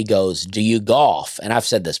time, he goes, do you golf? And I've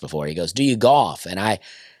said this before. He goes, do you golf? And I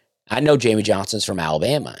know Jamie Johnson's from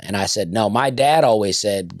Alabama. And I said, no, my dad always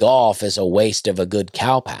said golf is a waste of a good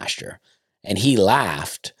cow pasture. And he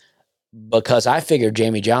laughed because I figured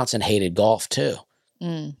Jamie Johnson hated golf too.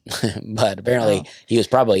 Mm. But apparently he was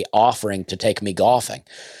probably offering to take me golfing.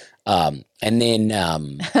 And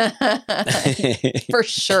then for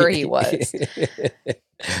sure he was.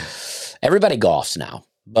 Everybody golfs now,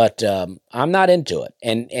 but I'm not into it.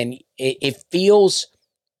 And it feels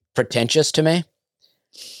pretentious to me.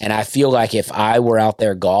 And I feel like if I were out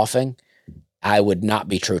there golfing, I would not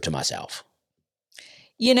be true to myself.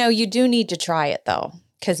 You do need to try it though,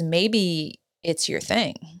 because maybe it's your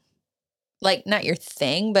thing. Like, not your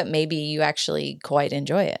thing, but maybe you actually quite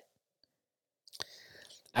enjoy it.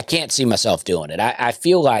 I can't see myself doing it. I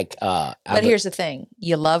feel like... but here's the thing.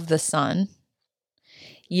 You love the sun.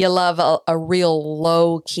 You love a real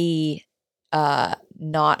low-key,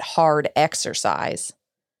 not hard exercise.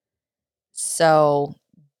 So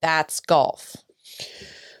that's golf.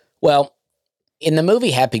 Well, in the movie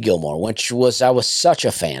Happy Gilmore, which I was such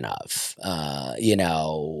a fan of, at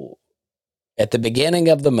the beginning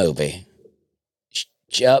of the movie,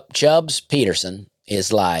 Chubbs Peterson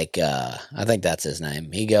is like, I think that's his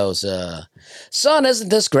name. He goes, son, isn't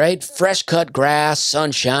this great? Fresh cut grass,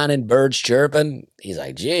 sun shining, birds chirping. He's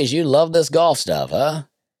like, geez, you love this golf stuff, huh?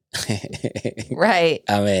 Right.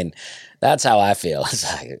 I mean, that's how I feel. It's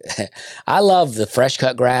like, I love the fresh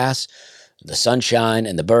cut grass, the sunshine,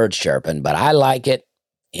 and the birds chirping, but I like it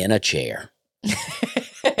in a chair.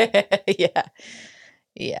 Yeah.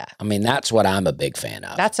 Yeah. I mean, that's what I'm a big fan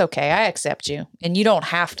of. That's okay. I accept you. And you don't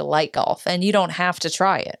have to like golf and you don't have to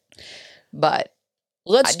try it. But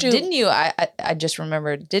didn't you, I just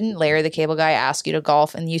remembered, didn't Larry the Cable Guy ask you to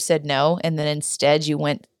golf and you said no? And then instead you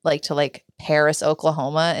went to Paris,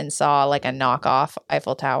 Oklahoma and saw like a knockoff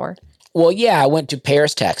Eiffel Tower? Well, yeah, I went to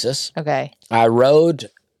Paris, Texas. Okay. I rode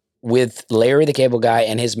with Larry the Cable Guy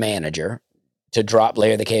and his manager to drop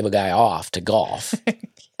Larry the Cable Guy off to golf.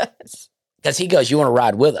 Yes. Because he goes, you want to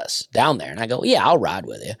ride with us down there? And I go, yeah, I'll ride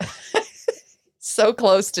with you. So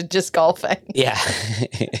close to just golfing. Yeah.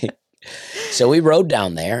 So we rode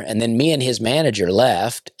down there, and then me and his manager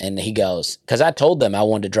left, and he goes, because I told them I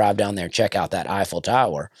wanted to drive down there and check out that Eiffel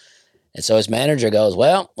Tower. And so his manager goes,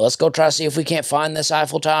 well, let's go try to see if we can't find this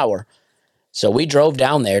Eiffel Tower. So we drove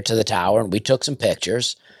down there to the tower, and we took some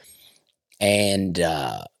pictures, and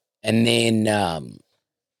then me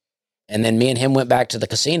and him went back to the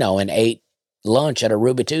casino and ate lunch at a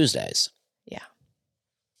Ruby Tuesdays. Yeah.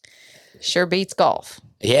 Sure beats golf.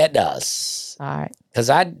 Yeah, it does. All right.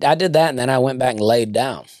 Because I did that and then I went back and laid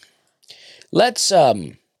down. Let's talk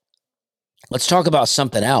about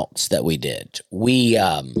something else that we did. We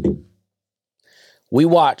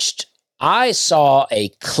watched, I saw a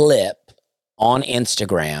clip on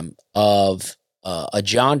Instagram of a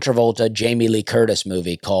John Travolta, Jamie Lee Curtis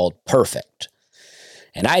movie called Perfect.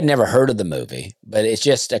 And I'd never heard of the movie, but it's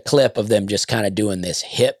just a clip of them just kind of doing this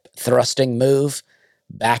hip thrusting move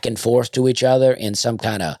back and forth to each other in some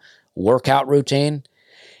kind of workout routine.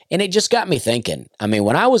 And it just got me thinking. I mean,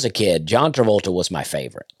 when I was a kid, John Travolta was my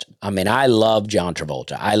favorite. I mean, I loved John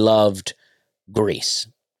Travolta. I loved Grease.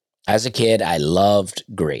 As a kid, I loved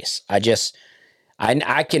Grease. I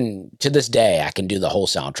can, to this day, I can do the whole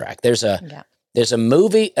soundtrack. There's a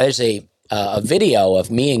movie, there's a video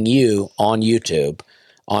of me and you on YouTube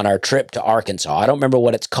on our trip to Arkansas. I don't remember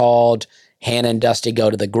what it's called. Hannah and Dusty go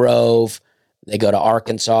to the Grove. They go to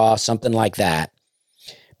Arkansas, something like that.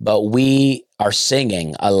 But we are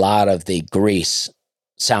singing a lot of the Grease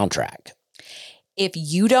soundtrack. If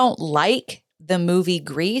you don't like the movie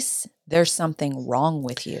Grease, there's something wrong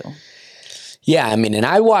with you. Yeah, I mean, and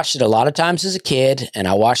I watched it a lot of times as a kid, and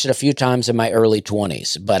I watched it a few times in my early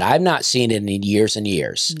 20s, but I've not seen it in years and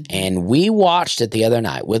years. Mm-hmm. And we watched it the other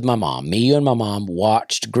night with my mom. Me, you, and my mom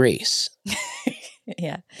watched Grease.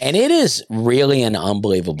 Yeah. And it is really an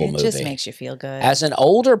unbelievable movie. It just makes you feel good. As an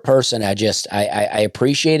older person, I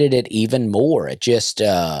appreciated it even more. It's just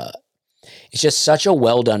such a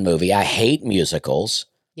well-done movie. I hate musicals.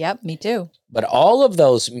 Yep, me too. But all of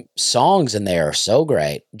those songs in there are so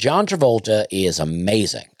great. John Travolta is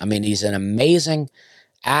amazing. I mean, he's an amazing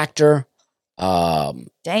actor.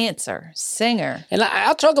 Dancer, singer. And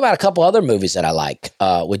I'll talk about a couple other movies that I like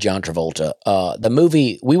with John Travolta. The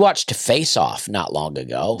movie, we watched Face Off not long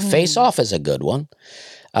ago. Face Off is a good one.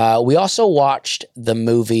 We also watched the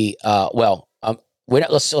movie,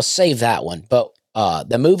 let's save that one. But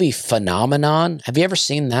the movie Phenomenon, have you ever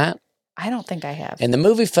seen that? I don't think I have. In the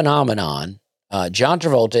movie Phenomenon, John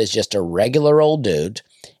Travolta is just a regular old dude,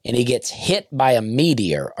 and he gets hit by a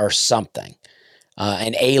meteor or something.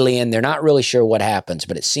 An alien, they're not really sure what happens,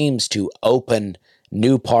 but it seems to open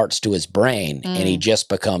new parts to his brain, and he just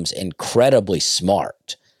becomes incredibly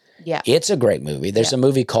smart. Yeah. It's a great movie. There's a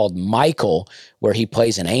movie called Michael where he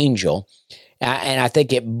plays an angel, and I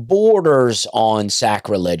think it borders on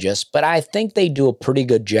sacrilegious, but I think they do a pretty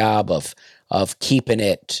good job of keeping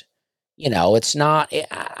it, it's not,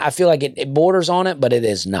 I feel like it borders on it, but it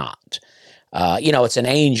is not. It's an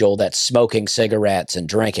angel that's smoking cigarettes and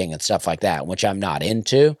drinking and stuff like that, which I'm not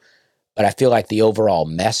into, but I feel like the overall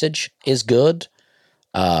message is good.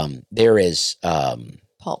 There is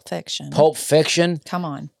Pulp Fiction. Pulp Fiction. Come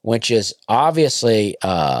on. Which is obviously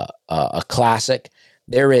a classic.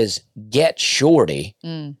 There is Get Shorty,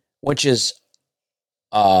 which is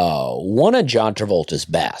one of John Travolta's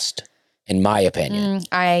best, in my opinion.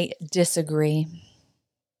 I disagree.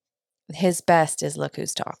 His best is Look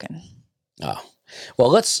Who's Talking. Oh, well,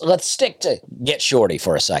 let's stick to Get Shorty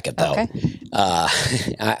for a second, though. Okay.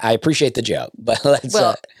 I appreciate the joke, but let's.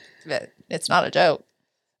 It's not a joke.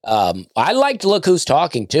 I liked Look Who's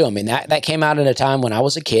Talking too. I mean, that came out at a time when I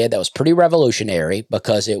was a kid that was pretty revolutionary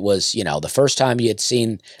because it was, the first time you had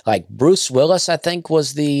seen, like, Bruce Willis, I think,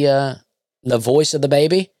 was the voice of the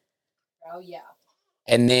baby. Oh yeah.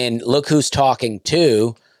 And then Look Who's Talking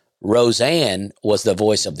 2, Roseanne was the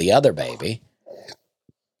voice of the other baby.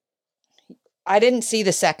 I didn't see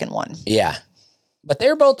the second one. Yeah. But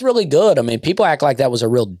they're both really good. I mean, people act like that was a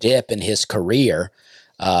real dip in his career,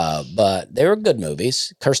 but they were good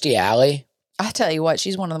movies. Kirstie Alley. I tell you what,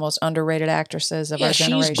 she's one of the most underrated actresses of our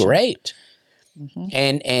generation. She's great.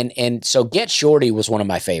 Mm-hmm. And so Get Shorty was one of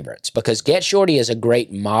my favorites because Get Shorty is a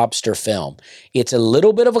great mobster film. It's a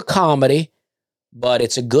little bit of a comedy, but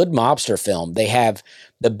it's a good mobster film. They have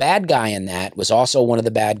the bad guy in that was also one of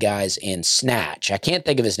the bad guys in Snatch. I can't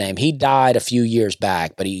think of his name. He died a few years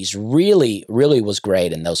back, but he's really, really was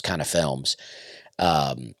great in those kind of films.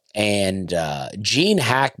 And Gene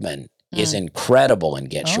Hackman is incredible in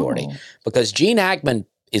Get Shorty because Gene Hackman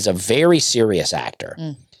is a very serious actor.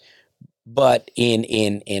 But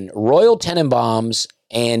in Royal Tenenbaums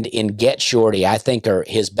and in Get Shorty, I think are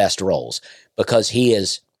his best roles because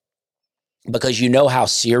because you know how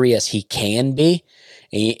serious he can be,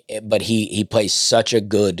 but he plays such a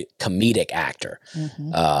good comedic actor.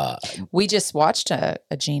 Mm-hmm. We just watched a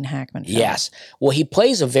Gene Hackman film. Yes. Well, he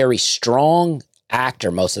plays a very strong actor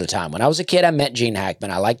most of the time. When I was a kid, I met Gene Hackman.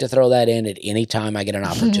 I like to throw that in at any time I get an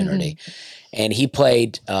opportunity. And he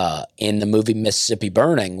played in the movie Mississippi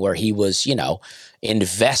Burning, where he was,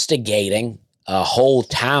 investigating a whole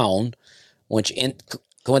town, which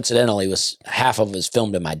coincidentally was half of it was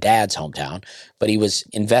filmed in my dad's hometown, but he was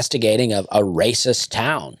investigating a racist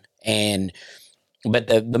town. But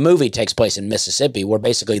the movie takes place in Mississippi, where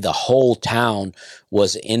basically the whole town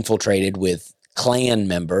was infiltrated with Klan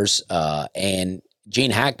members, and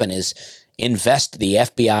Gene Hackman is the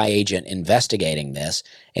FBI agent investigating this,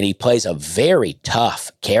 and he plays a very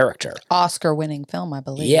tough character. Oscar-winning film, I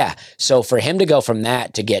believe. Yeah. So for him to go from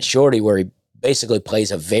that to Get Shorty, where he basically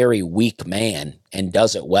plays a very weak man and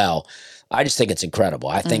does it well. I just think it's incredible.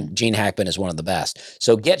 I think Gene Hackman is one of the best.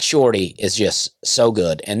 So Get Shorty is just so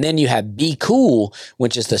good. And then you have Be Cool,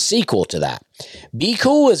 which is the sequel to that. Be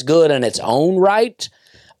Cool is good in its own right,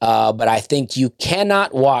 but I think you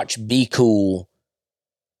cannot watch Be Cool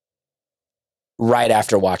right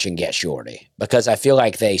after watching Get Shorty, because I feel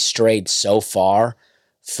like they strayed so far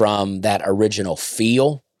from that original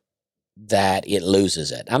feel that it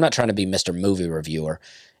loses it. I'm not trying to be Mr. Movie Reviewer,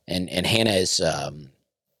 and Hannah is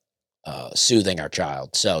soothing our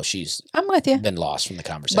child, so she's I'm with you. been lost from the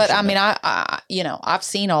conversation. But I mean, I I've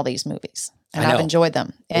seen all these movies and I've enjoyed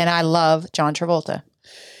them, and I love John Travolta.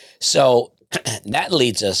 So that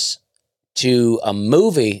leads us to a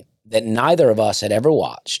movie that neither of us had ever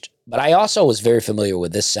watched. But I also was very familiar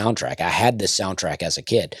with this soundtrack. I had this soundtrack as a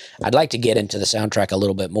kid. I'd like to get into the soundtrack a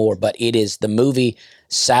little bit more, but it is the movie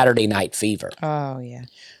Saturday Night Fever. Oh, yeah.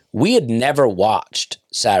 We had never watched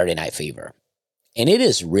Saturday Night Fever, and it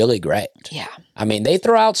is really great. Yeah. I mean, they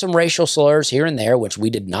throw out some racial slurs here and there, which we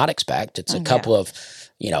did not expect. It's a couple of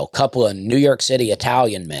New York City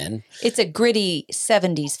Italian men. It's a gritty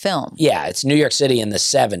 70s film. Yeah, it's New York City in the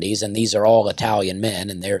 70s, and these are all Italian men,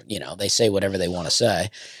 and they're, they say whatever they want to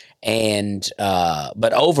say. And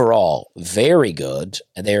but overall, very good.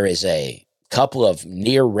 There is a couple of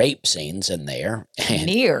near rape scenes in there. And,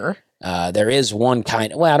 there is one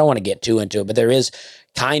kind. Well, I don't want to get too into it, but there is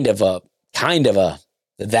kind of a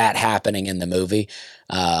that happening in the movie.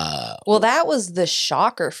 Well, that was the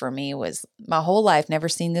shocker for me. Was my whole life never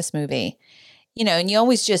seen this movie. And you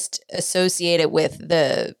always just associate it with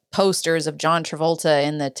the posters of John Travolta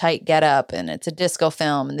in the tight getup, and it's a disco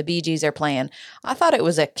film, and the Bee Gees are playing. I thought it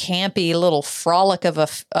was a campy little frolic of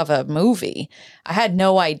a movie. I had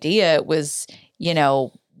no idea it was,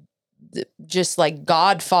 just like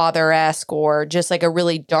Godfather-esque, or just like a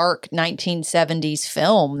really dark 1970s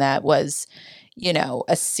film that was,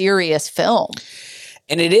 a serious film.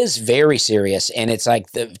 And it is very serious. And it's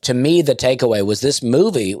like, to me, the takeaway was this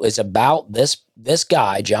movie is about this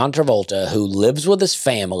guy, John Travolta, who lives with his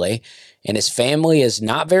family, and his family is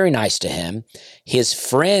not very nice to him. His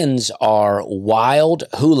friends are wild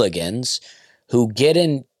hooligans who get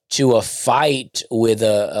into a fight with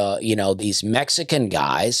these Mexican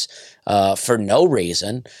guys for no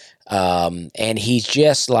reason. And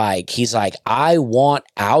he's like, I want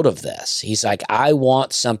out of this. He's like, I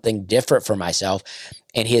want something different for myself.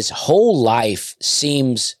 And his whole life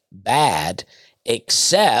seems bad,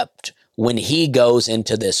 except when he goes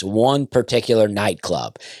into this one particular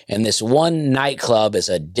nightclub. And this one nightclub is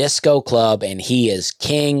a disco club, and he is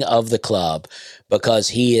king of the club because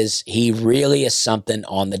he really is something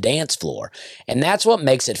on the dance floor. And that's what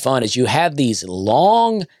makes it fun, is you have these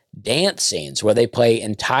long dance scenes where they play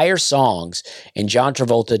entire songs and John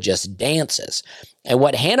Travolta just dances. And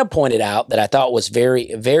what Hannah pointed out that I thought was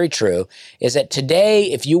very, very true is that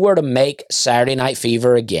today, if you were to make Saturday Night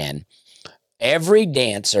Fever again, every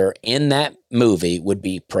dancer in that movie would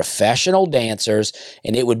be professional dancers,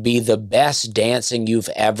 and it would be the best dancing you've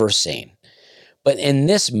ever seen. But in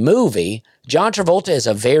this movie, John Travolta is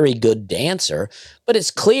a very good dancer, but it's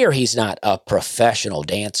clear he's not a professional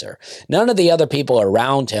dancer. None of the other people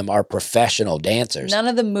around him are professional dancers. None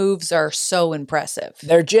of the moves are so impressive.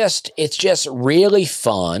 It's just really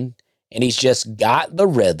fun, and he's just got the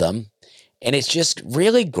rhythm, and it's just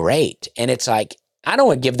really great. And it's like, I don't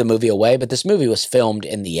want to give the movie away, but this movie was filmed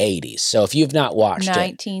in the 80s. So if you've not watched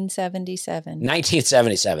 1977.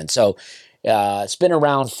 1977. So it's been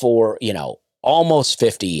around for, almost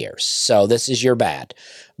 50 years. So this is your bad.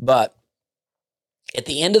 But at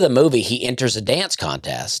the end of the movie, he enters a dance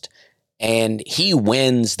contest and he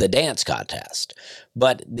wins the dance contest.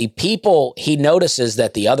 But the people, he notices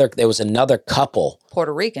that there was another couple,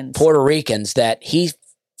 Puerto Ricans that he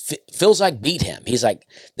feels like beat him. He's like,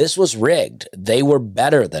 this was rigged. They were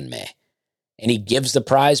better than me. And he gives the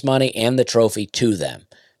prize money and the trophy to them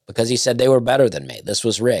because he said they were better than me. This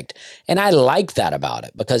was rigged. And I like that about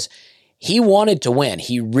it because he wanted to win.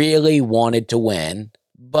 He really wanted to win,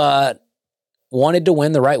 but wanted to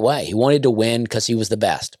win the right way. He wanted to win because he was the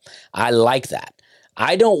best. I like that.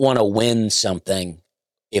 I don't want to win something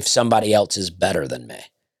if somebody else is better than me.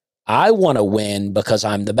 I want to win because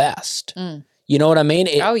I'm the best. You know what I mean?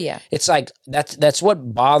 Oh, yeah. It's like, that's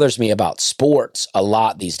what bothers me about sports a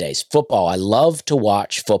lot these days. Football. I love to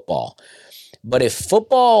watch football. But if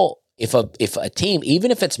a team,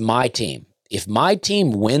 even if it's my team, if my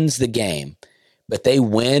team wins the game, but they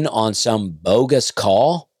win on some bogus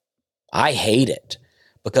call, I hate it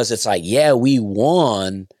because it's like, yeah, we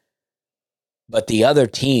won, but the other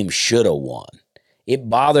team should have won. It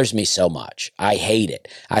bothers me so much. I hate it.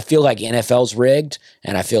 I feel like NFL's rigged,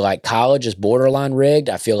 and I feel like college is borderline rigged.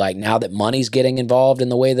 I feel like now that money's getting involved in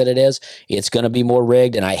the way that it is, it's going to be more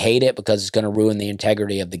rigged, and I hate it because it's going to ruin the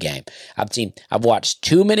integrity of the game. I've watched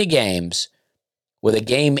too many games where the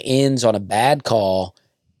game ends on a bad call,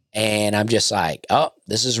 and I'm just like, oh,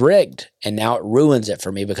 this is rigged. And now it ruins it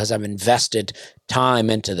for me because I've invested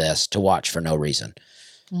time into this to watch for no reason.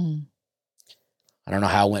 I don't know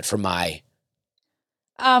how I went from my...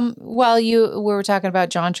 Well, we were talking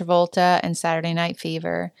about John Travolta and Saturday Night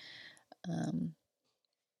Fever.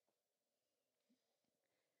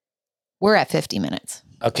 We're at 50 minutes.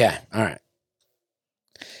 Okay. All right.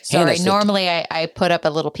 Sorry, normally I put up a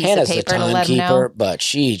little piece Hannah's of paper the to let them know. But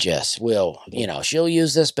she just will, she'll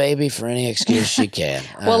use this baby for any excuse she can.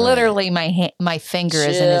 Well, literally my finger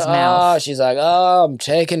is in his mouth. Oh, she's like, oh, I'm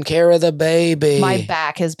taking care of the baby. My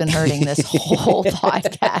back has been hurting this whole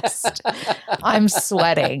podcast. I'm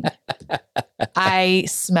sweating. I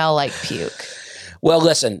smell like puke. Well,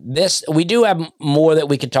 listen, we do have more that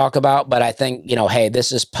we could talk about, but I think, hey,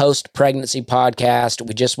 this is post-pregnancy podcast.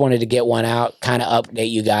 We just wanted to get one out, kind of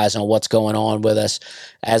update you guys on what's going on with us.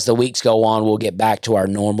 As the weeks go on, we'll get back to our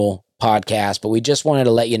normal podcast, but we just wanted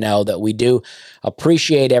to let you know that we do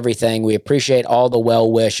appreciate everything. We appreciate all the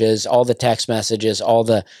well wishes, all the text messages, all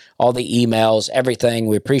the emails, everything.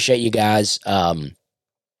 We appreciate you guys.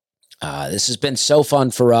 This has been so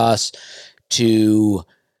fun for us to...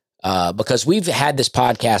 because we've had this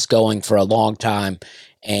podcast going for a long time,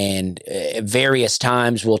 and at various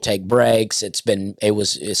times we'll take breaks. It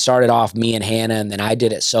started off me and Hannah, and then I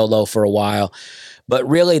did it solo for a while. But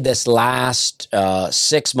really this last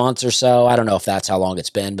 6 months or so, I don't know if that's how long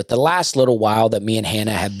it's been, but the last little while that me and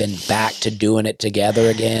Hannah have been back to doing it together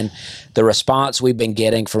again, the response we've been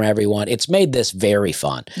getting from everyone, it's made this very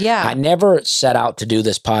fun. Yeah. I never set out to do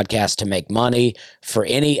this podcast to make money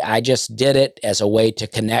I just did it as a way to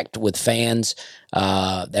connect with fans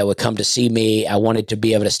that would come to see me. I wanted to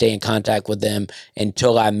be able to stay in contact with them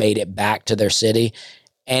until I made it back to their city.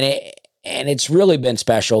 And it's really been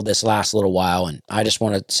special this last little while, and I just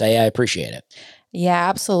want to say I appreciate it. Yeah,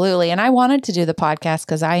 absolutely. And I wanted to do the podcast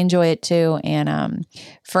because I enjoy it too. And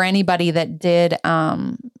for anybody that did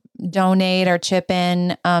donate or chip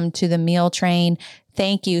in to the meal train,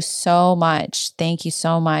 thank you so much. Thank you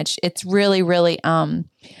so much. It's really, really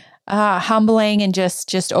humbling and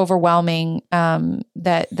just overwhelming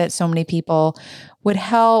that so many people would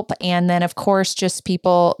help. And then, of course, just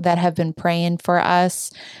people that have been praying for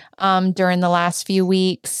us during the last few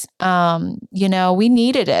weeks. We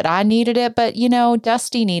needed it. I needed it, but,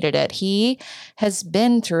 Dusty needed it. He has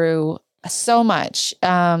been through so much.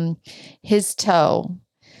 His toe,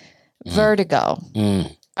 vertigo,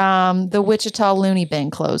 the Wichita Looney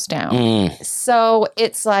Bin closed down. So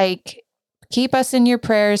it's like, keep us in your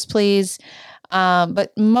prayers, please.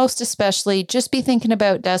 But most especially, just be thinking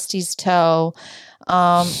about Dusty's toe.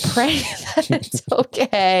 Pray that it's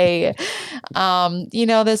okay.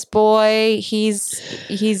 This boy, he's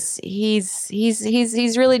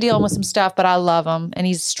really dealing with some stuff, but I love him and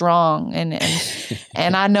he's strong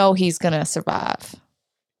and I know he's going to survive.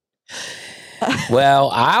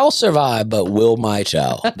 Well, I'll survive, but will my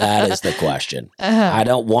toe? That is the question. I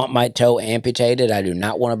don't want my toe amputated. I do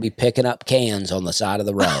not want to be picking up cans on the side of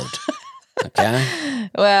the road. Okay.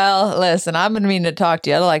 Well, listen, I've been meaning to talk to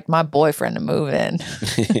you. I'd like my boyfriend to move in.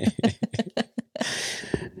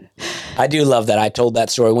 I do love that I told that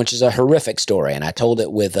story, which is a horrific story, and I told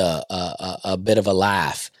it with a bit of a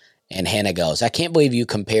laugh. And Hannah goes, I can't believe you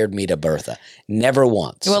compared me to Bertha. Never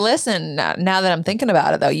once. Well, listen, now that I'm thinking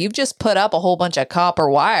about it, though, you've just put up a whole bunch of copper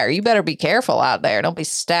wire. You better be careful out there. Don't be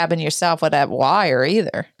stabbing yourself with that wire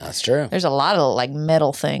either. That's true. There's a lot of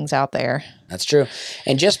metal things out there. That's true.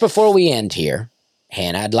 And just before we end here,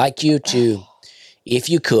 Hannah, I'd like you to, if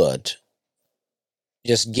you could,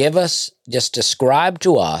 just describe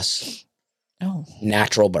to us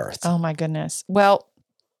natural birth. Oh, my goodness. Well,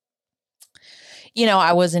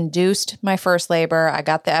 I was induced my first labor. I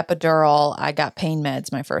got the epidural. I got pain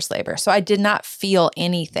meds my first labor. So I did not feel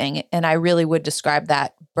anything. And I really would describe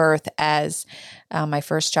that birth as my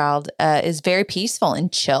first child is very peaceful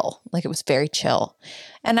and chill. Like, it was very chill.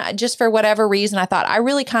 And just for whatever reason, I thought I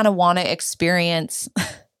really kind of want to experience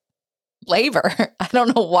labor. I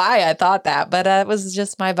don't know why I thought that, but it was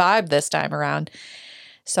just my vibe this time around.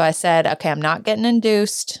 So I said, okay, I'm not getting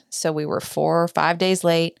induced. So we were 4 or 5 days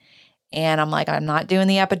late. And I'm like, I'm not doing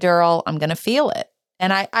the epidural. I'm going to feel it.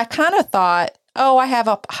 And I kind of thought, I have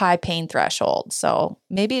a high pain threshold. So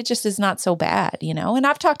maybe it just is not so bad, And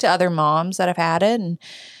I've talked to other moms that have had it, and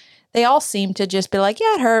they all seem to just be like,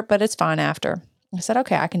 yeah, it hurt, but it's fine after. I said,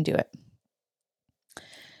 okay, I can do it.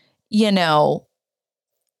 you know,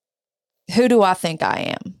 who do I think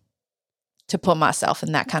I am to put myself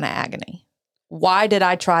in that kind of agony? Why did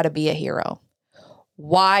I try to be a hero?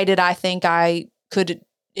 Why did I think I could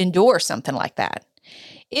endure something like that?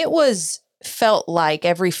 It felt like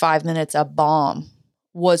every 5 minutes a bomb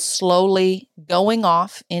was slowly going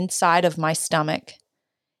off inside of my stomach.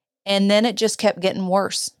 And then it just kept getting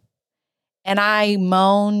worse. And I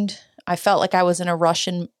moaned. I felt like I was in a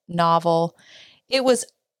Russian novel. It was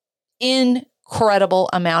incredible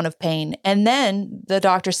amount of pain. And then the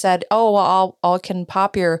doctor said, oh, well, I can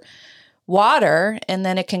pop your water and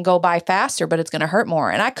then it can go by faster, but it's going to hurt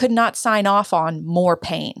more. And I could not sign off on more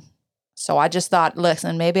pain. So I just thought,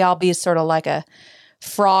 listen, maybe I'll be sort of like a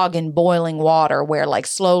frog in boiling water where like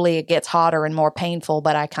slowly it gets hotter and more painful,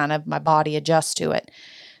 but my body adjusts to it.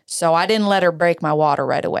 So I didn't let her break my water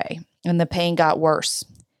right away. And the pain got worse.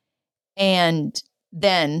 And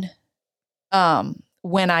then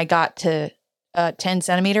when I got to 10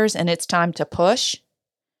 centimeters and it's time to push,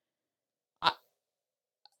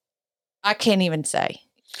 I can't even say.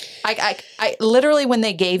 I literally, when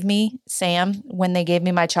they gave me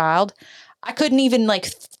my child, I couldn't even like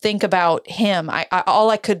think about him. All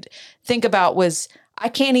I could think about was, I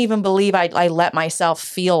can't even believe I let myself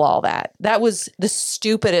feel all that. That was the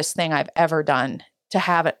stupidest thing I've ever done, to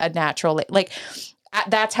have a natural, like,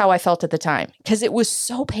 that's how I felt at the time, because it was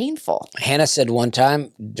so painful. Hannah said one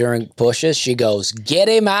time during pushes, she goes, "Get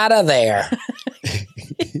him out of there."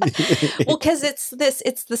 Well, because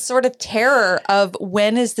it's the sort of terror of,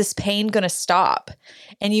 when is this pain going to stop?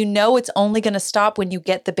 And you know it's only going to stop when you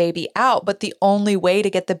get the baby out, but the only way to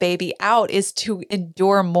get the baby out is to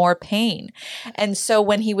endure more pain. And so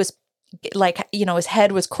when he was like, you know, his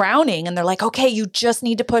head was crowning and they're like, okay, you just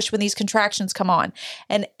need to push when these contractions come on.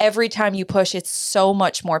 And every time you push, it's so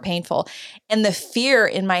much more painful. And the fear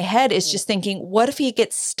in my head is just thinking, what if he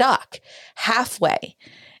gets stuck halfway?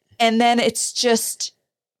 And then it's just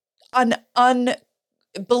an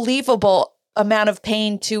unbelievable amount of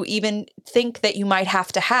pain to even think that you might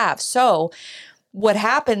have to have. So what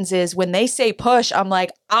happens is, when they say push, I'm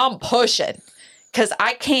like, I'm pushing, because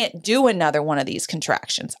I can't do another one of these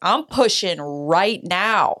contractions. I'm pushing right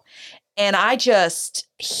now. And I just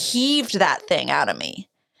heaved that thing out of me.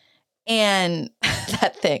 And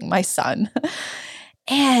that thing, my son.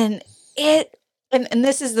 And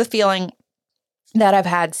this is the feeling that I've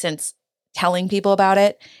had since telling people about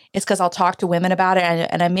it. It's because I'll talk to women about it.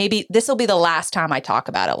 And maybe this will be the last time I talk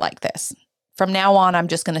about it like this. From now on, I'm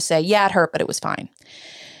just going to say, yeah, it hurt, but it was fine.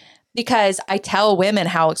 Because I tell women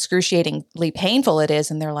how excruciatingly painful it is,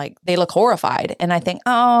 and they look horrified. And I think,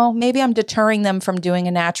 oh, maybe I'm deterring them from doing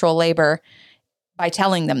a natural labor by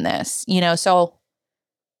telling them this, you know? So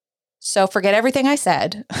forget everything I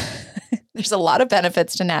said. There's a lot of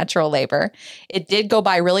benefits to natural labor. It did go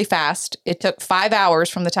by really fast. It took 5 hours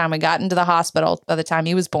from the time we got into the hospital by the time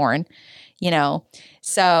he was born, you know?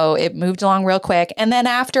 So it moved along real quick. And then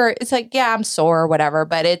after, it's like, yeah, I'm sore or whatever,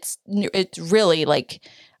 but it's really like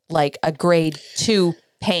a grade 2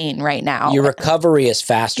 pain right now. Your recovery is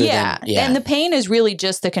faster than. And the pain is really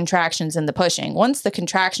just the contractions and the pushing. Once the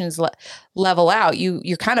contractions level out,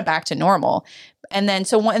 you're kind of back to normal. And then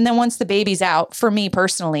once the baby's out, for me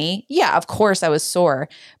personally, yeah, of course I was sore,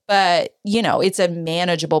 but you know, it's a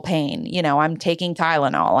manageable pain. You know, I'm taking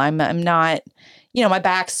Tylenol. I'm not, you know, my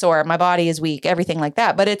back's sore, my body is weak, everything like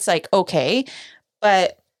that. But it's like, okay.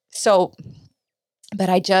 But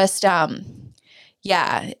I just,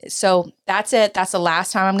 yeah. So that's it. That's the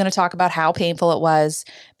last time I'm going to talk about how painful it was,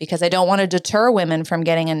 because I don't want to deter women from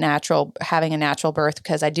having a natural birth,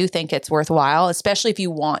 because I do think it's worthwhile, especially if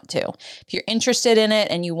you want to. If you're interested in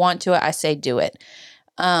it and you want to, I say do it.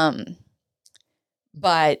 But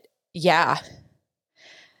yeah.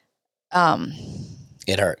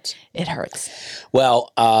 It hurts. It hurts.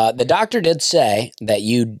 Well, the doctor did say that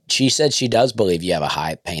she said she does believe you have a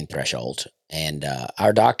high pain threshold. And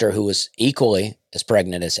our doctor, who was equally as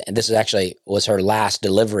pregnant as, and this was her last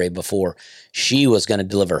delivery before she was going to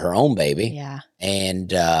deliver her own baby. Yeah.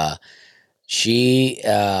 And she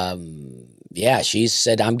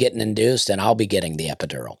said, I'm getting induced and I'll be getting the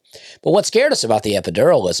epidural. But what scared us about the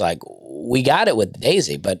epidural was, like, we got it with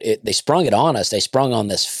Daisy, but they sprung it on us. They sprung on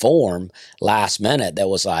this form last minute that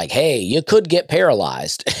was like, hey, you could get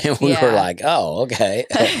paralyzed. And we were like, oh, okay.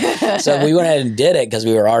 So we went ahead and did it because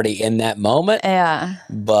we were already in that moment. Yeah.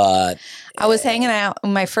 But I was hanging out,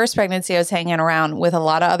 in my first pregnancy, I was hanging around with a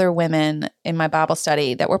lot of other women in my Bible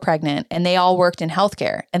study that were pregnant, and they all worked in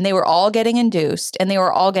healthcare, and they were all getting induced, and they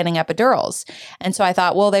were all getting epidurals. And so I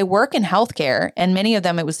thought, well, they work in healthcare, and many of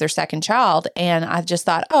them, it was their second child. And I just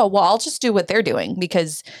thought, oh, well, I'll just just do what they're doing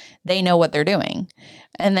because they know what they're doing.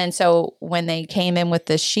 And then so when they came in with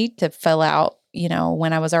this sheet to fill out,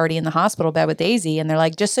 when I was already in the hospital bed with Daisy, and they're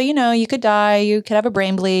like, just so you know, you could die, you could have a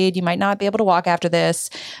brain bleed, you might not be able to walk after this,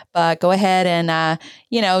 but go ahead and,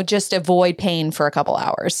 just avoid pain for a couple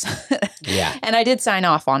hours. Yeah. And I did sign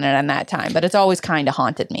off on it in that time, but it's always kind of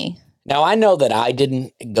haunted me. Now, I know that I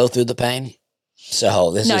didn't go through the pain.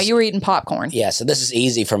 So you were eating popcorn. Yeah, so this is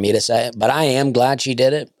easy for me to say, but I am glad she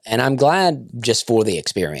did it, and I'm glad just for the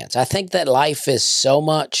experience. I think that life is so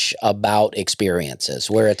much about experiences,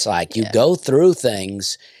 where it's like you go through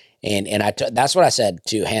things, and that's what I said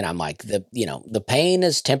to Hannah. I'm like, the pain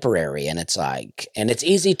is temporary, and it's like, and it's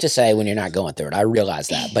easy to say when you're not going through it. I realize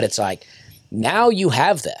that, but it's like, now you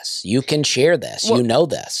have this, you can share this, well,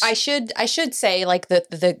 this. I should say, like,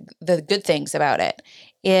 the good things about it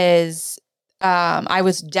is. I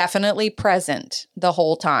was definitely present the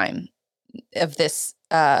whole time of this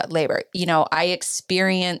labor. I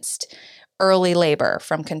experienced early labor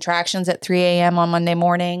from contractions at 3 a.m. on Monday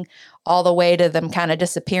morning all the way to them kind of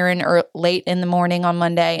disappearing late in the morning on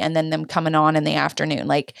Monday and then them coming on in the afternoon.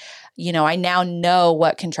 Like, I now know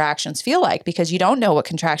what contractions feel like because you don't know what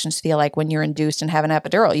contractions feel like when you're induced and have an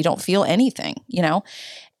epidural. You don't feel anything,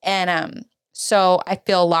 And so I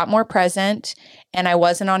feel a lot more present, and I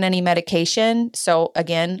wasn't on any medication. So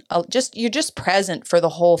again, you're just present for the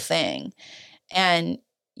whole thing. And,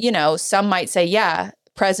 some might say, yeah,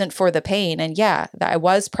 present for the pain. And yeah, I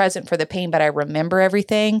was present for the pain, but I remember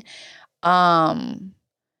everything. And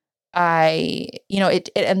the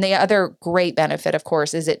other great benefit, of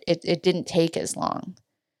course, is it didn't take as long.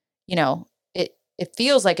 It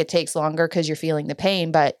feels like it takes longer because you're feeling the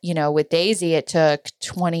pain, but with Daisy, it took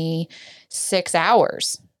 26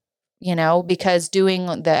 hours, because doing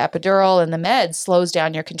the epidural and the meds slows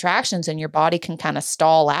down your contractions and your body can kind of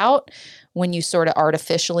stall out when you sort of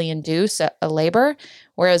artificially induce a labor.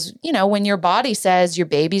 Whereas, when your body says your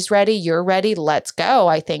baby's ready, you're ready, let's go.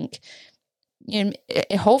 I think,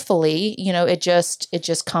 hopefully, it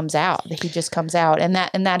just comes out. He just comes out. And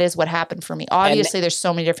that is what happened for me. Obviously, there's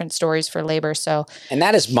so many different stories for labor. So, and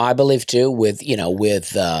that is my belief too, with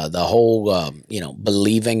the whole,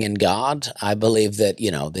 believing in God. I believe that,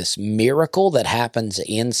 this miracle that happens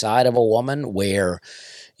inside of a woman where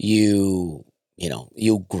you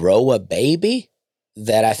grow a baby,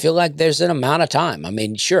 that I feel like there's an amount of time. I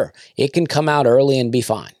mean, sure, it can come out early and be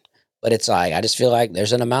fine, but it's like, I just feel like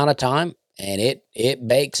there's an amount of time. And it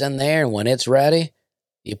bakes in there, and when it's ready,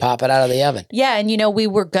 you pop it out of the oven. Yeah, and we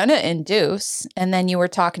were gonna induce, and then you were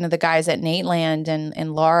talking to the guys at Nateland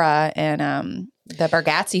and Laura and the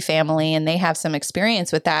Bargatze family, and they have some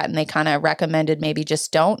experience with that, and they kind of recommended maybe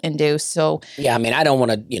just don't induce. So yeah, I mean, I don't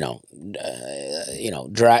want to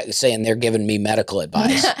drag saying they're giving me medical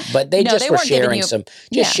advice, but they just were sharing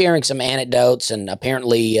sharing some anecdotes, and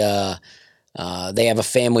apparently they have a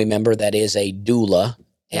family member that is a doula.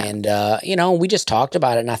 Yeah. And, we just talked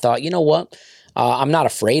about it, and I thought, you know what? I'm not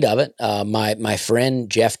afraid of it. My friend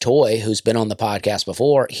Jeff Toy, who's been on the podcast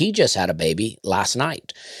before, he just had a baby last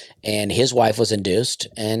night, and his wife was induced,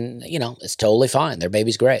 and, it's totally fine. Their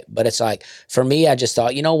baby's great. But it's like, for me, I just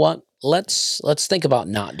thought, you know what? Let's think about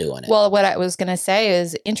not doing it. Well, what I was going to say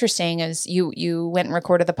is interesting is you went and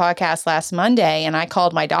recorded the podcast last Monday, and I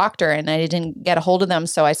called my doctor and I didn't get a hold of them.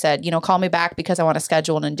 So I said, call me back because I want to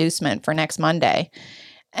schedule an inducement for next Monday.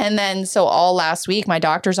 And then, so all last week, my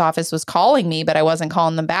doctor's office was calling me, but I wasn't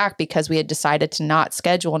calling them back because we had decided to not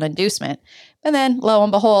schedule an inducement. And then, lo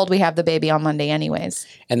and behold, we have the baby on Monday anyways.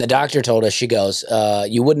 And the doctor told us, she goes,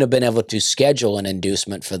 you wouldn't have been able to schedule an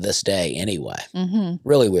inducement for this day anyway. Mm-hmm.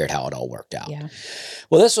 Really weird how it all worked out. Yeah.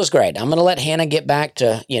 Well, this was great. I'm going to let Hannah get back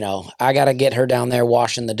to, I got to get her down there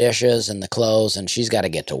washing the dishes and the clothes, and she's got to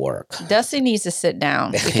get to work. Dusty needs to sit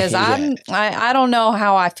down because I don't know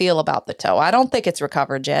how I feel about the toe. I don't think it's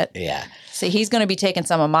recovered yet. Yeah. See, he's going to be taking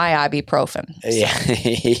some of my ibuprofen. So.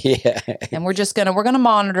 Yeah. And we're going to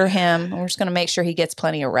monitor him. And we're just going to make sure he gets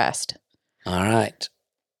plenty of rest. All right.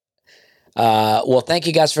 Well, thank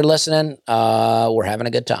you guys for listening. We're having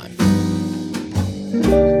a good time.